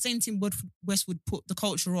when you're saying Tim Westwood put the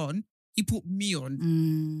culture on, he put me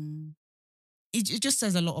on. It just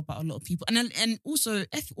says a lot about a lot of people. And also,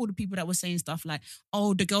 F all the people that were saying stuff like,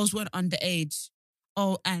 the girls weren't underage.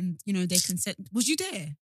 And, they consent. Was you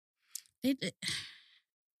there? And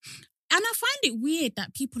I find it weird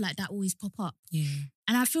that people like that always pop up. Yeah.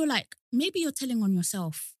 And I feel like maybe you're telling on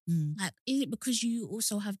yourself. Like, is it because you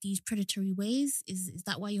also have these predatory ways? Is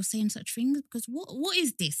that why you're saying such things? Because what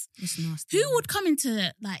is this? It's nasty. Who would come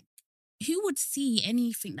into, like, who would see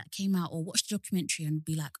anything that came out or watch the documentary and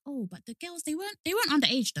be like, but the girls, they weren't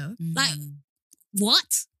underage though. Like,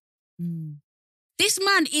 what? This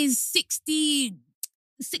man is 60,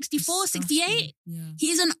 64, 68. Yeah.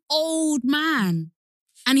 He is an old man.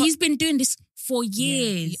 And he's been doing this for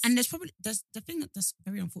years. Yeah. And there's the thing that's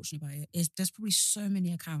very unfortunate about it is there's probably so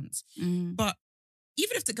many accounts. But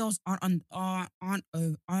even if the girls aren't underage,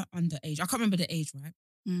 I can't remember the age, right?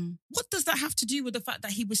 What does that have to do with the fact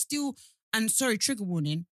that he was still, and sorry, trigger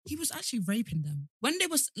warning, he was actually raping them? When they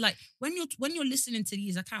was like, when you're listening to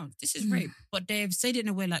these accounts, this is rape, but they've said it in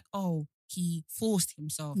a way like, he forced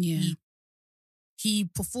himself. Yeah. He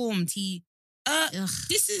performed.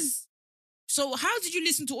 This is. So how did you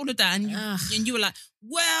listen to all of that? And you were like,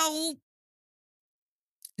 well,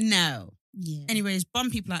 no. Yeah. Anyways, bum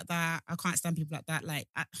people like that. I can't stand people like that. Like,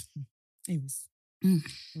 anyways.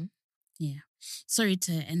 Yeah. Sorry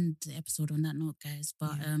to end the episode on that note, guys.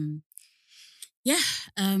 But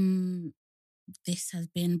this has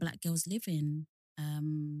been Black Girls Living.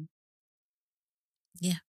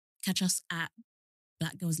 Catch us at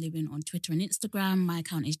Black Girls Living on Twitter and Instagram. My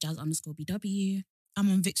account is jazz_BW. I'm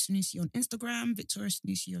on Vic Sanusi on Instagram, Victoria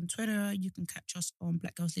Sanusi on Twitter. You can catch us on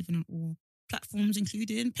Black Girls Living on all platforms,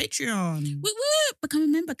 including Patreon. Woo woo! Become a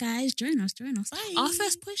member, guys. Join us. Bye. Our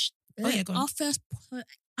first push. Go on.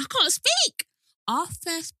 I can't speak. Our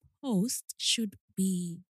first post should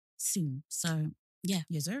be soon. So, yeah.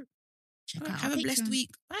 Yes, sir. Check out Have our a blessed Patreon.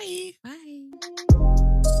 week. Bye. Bye.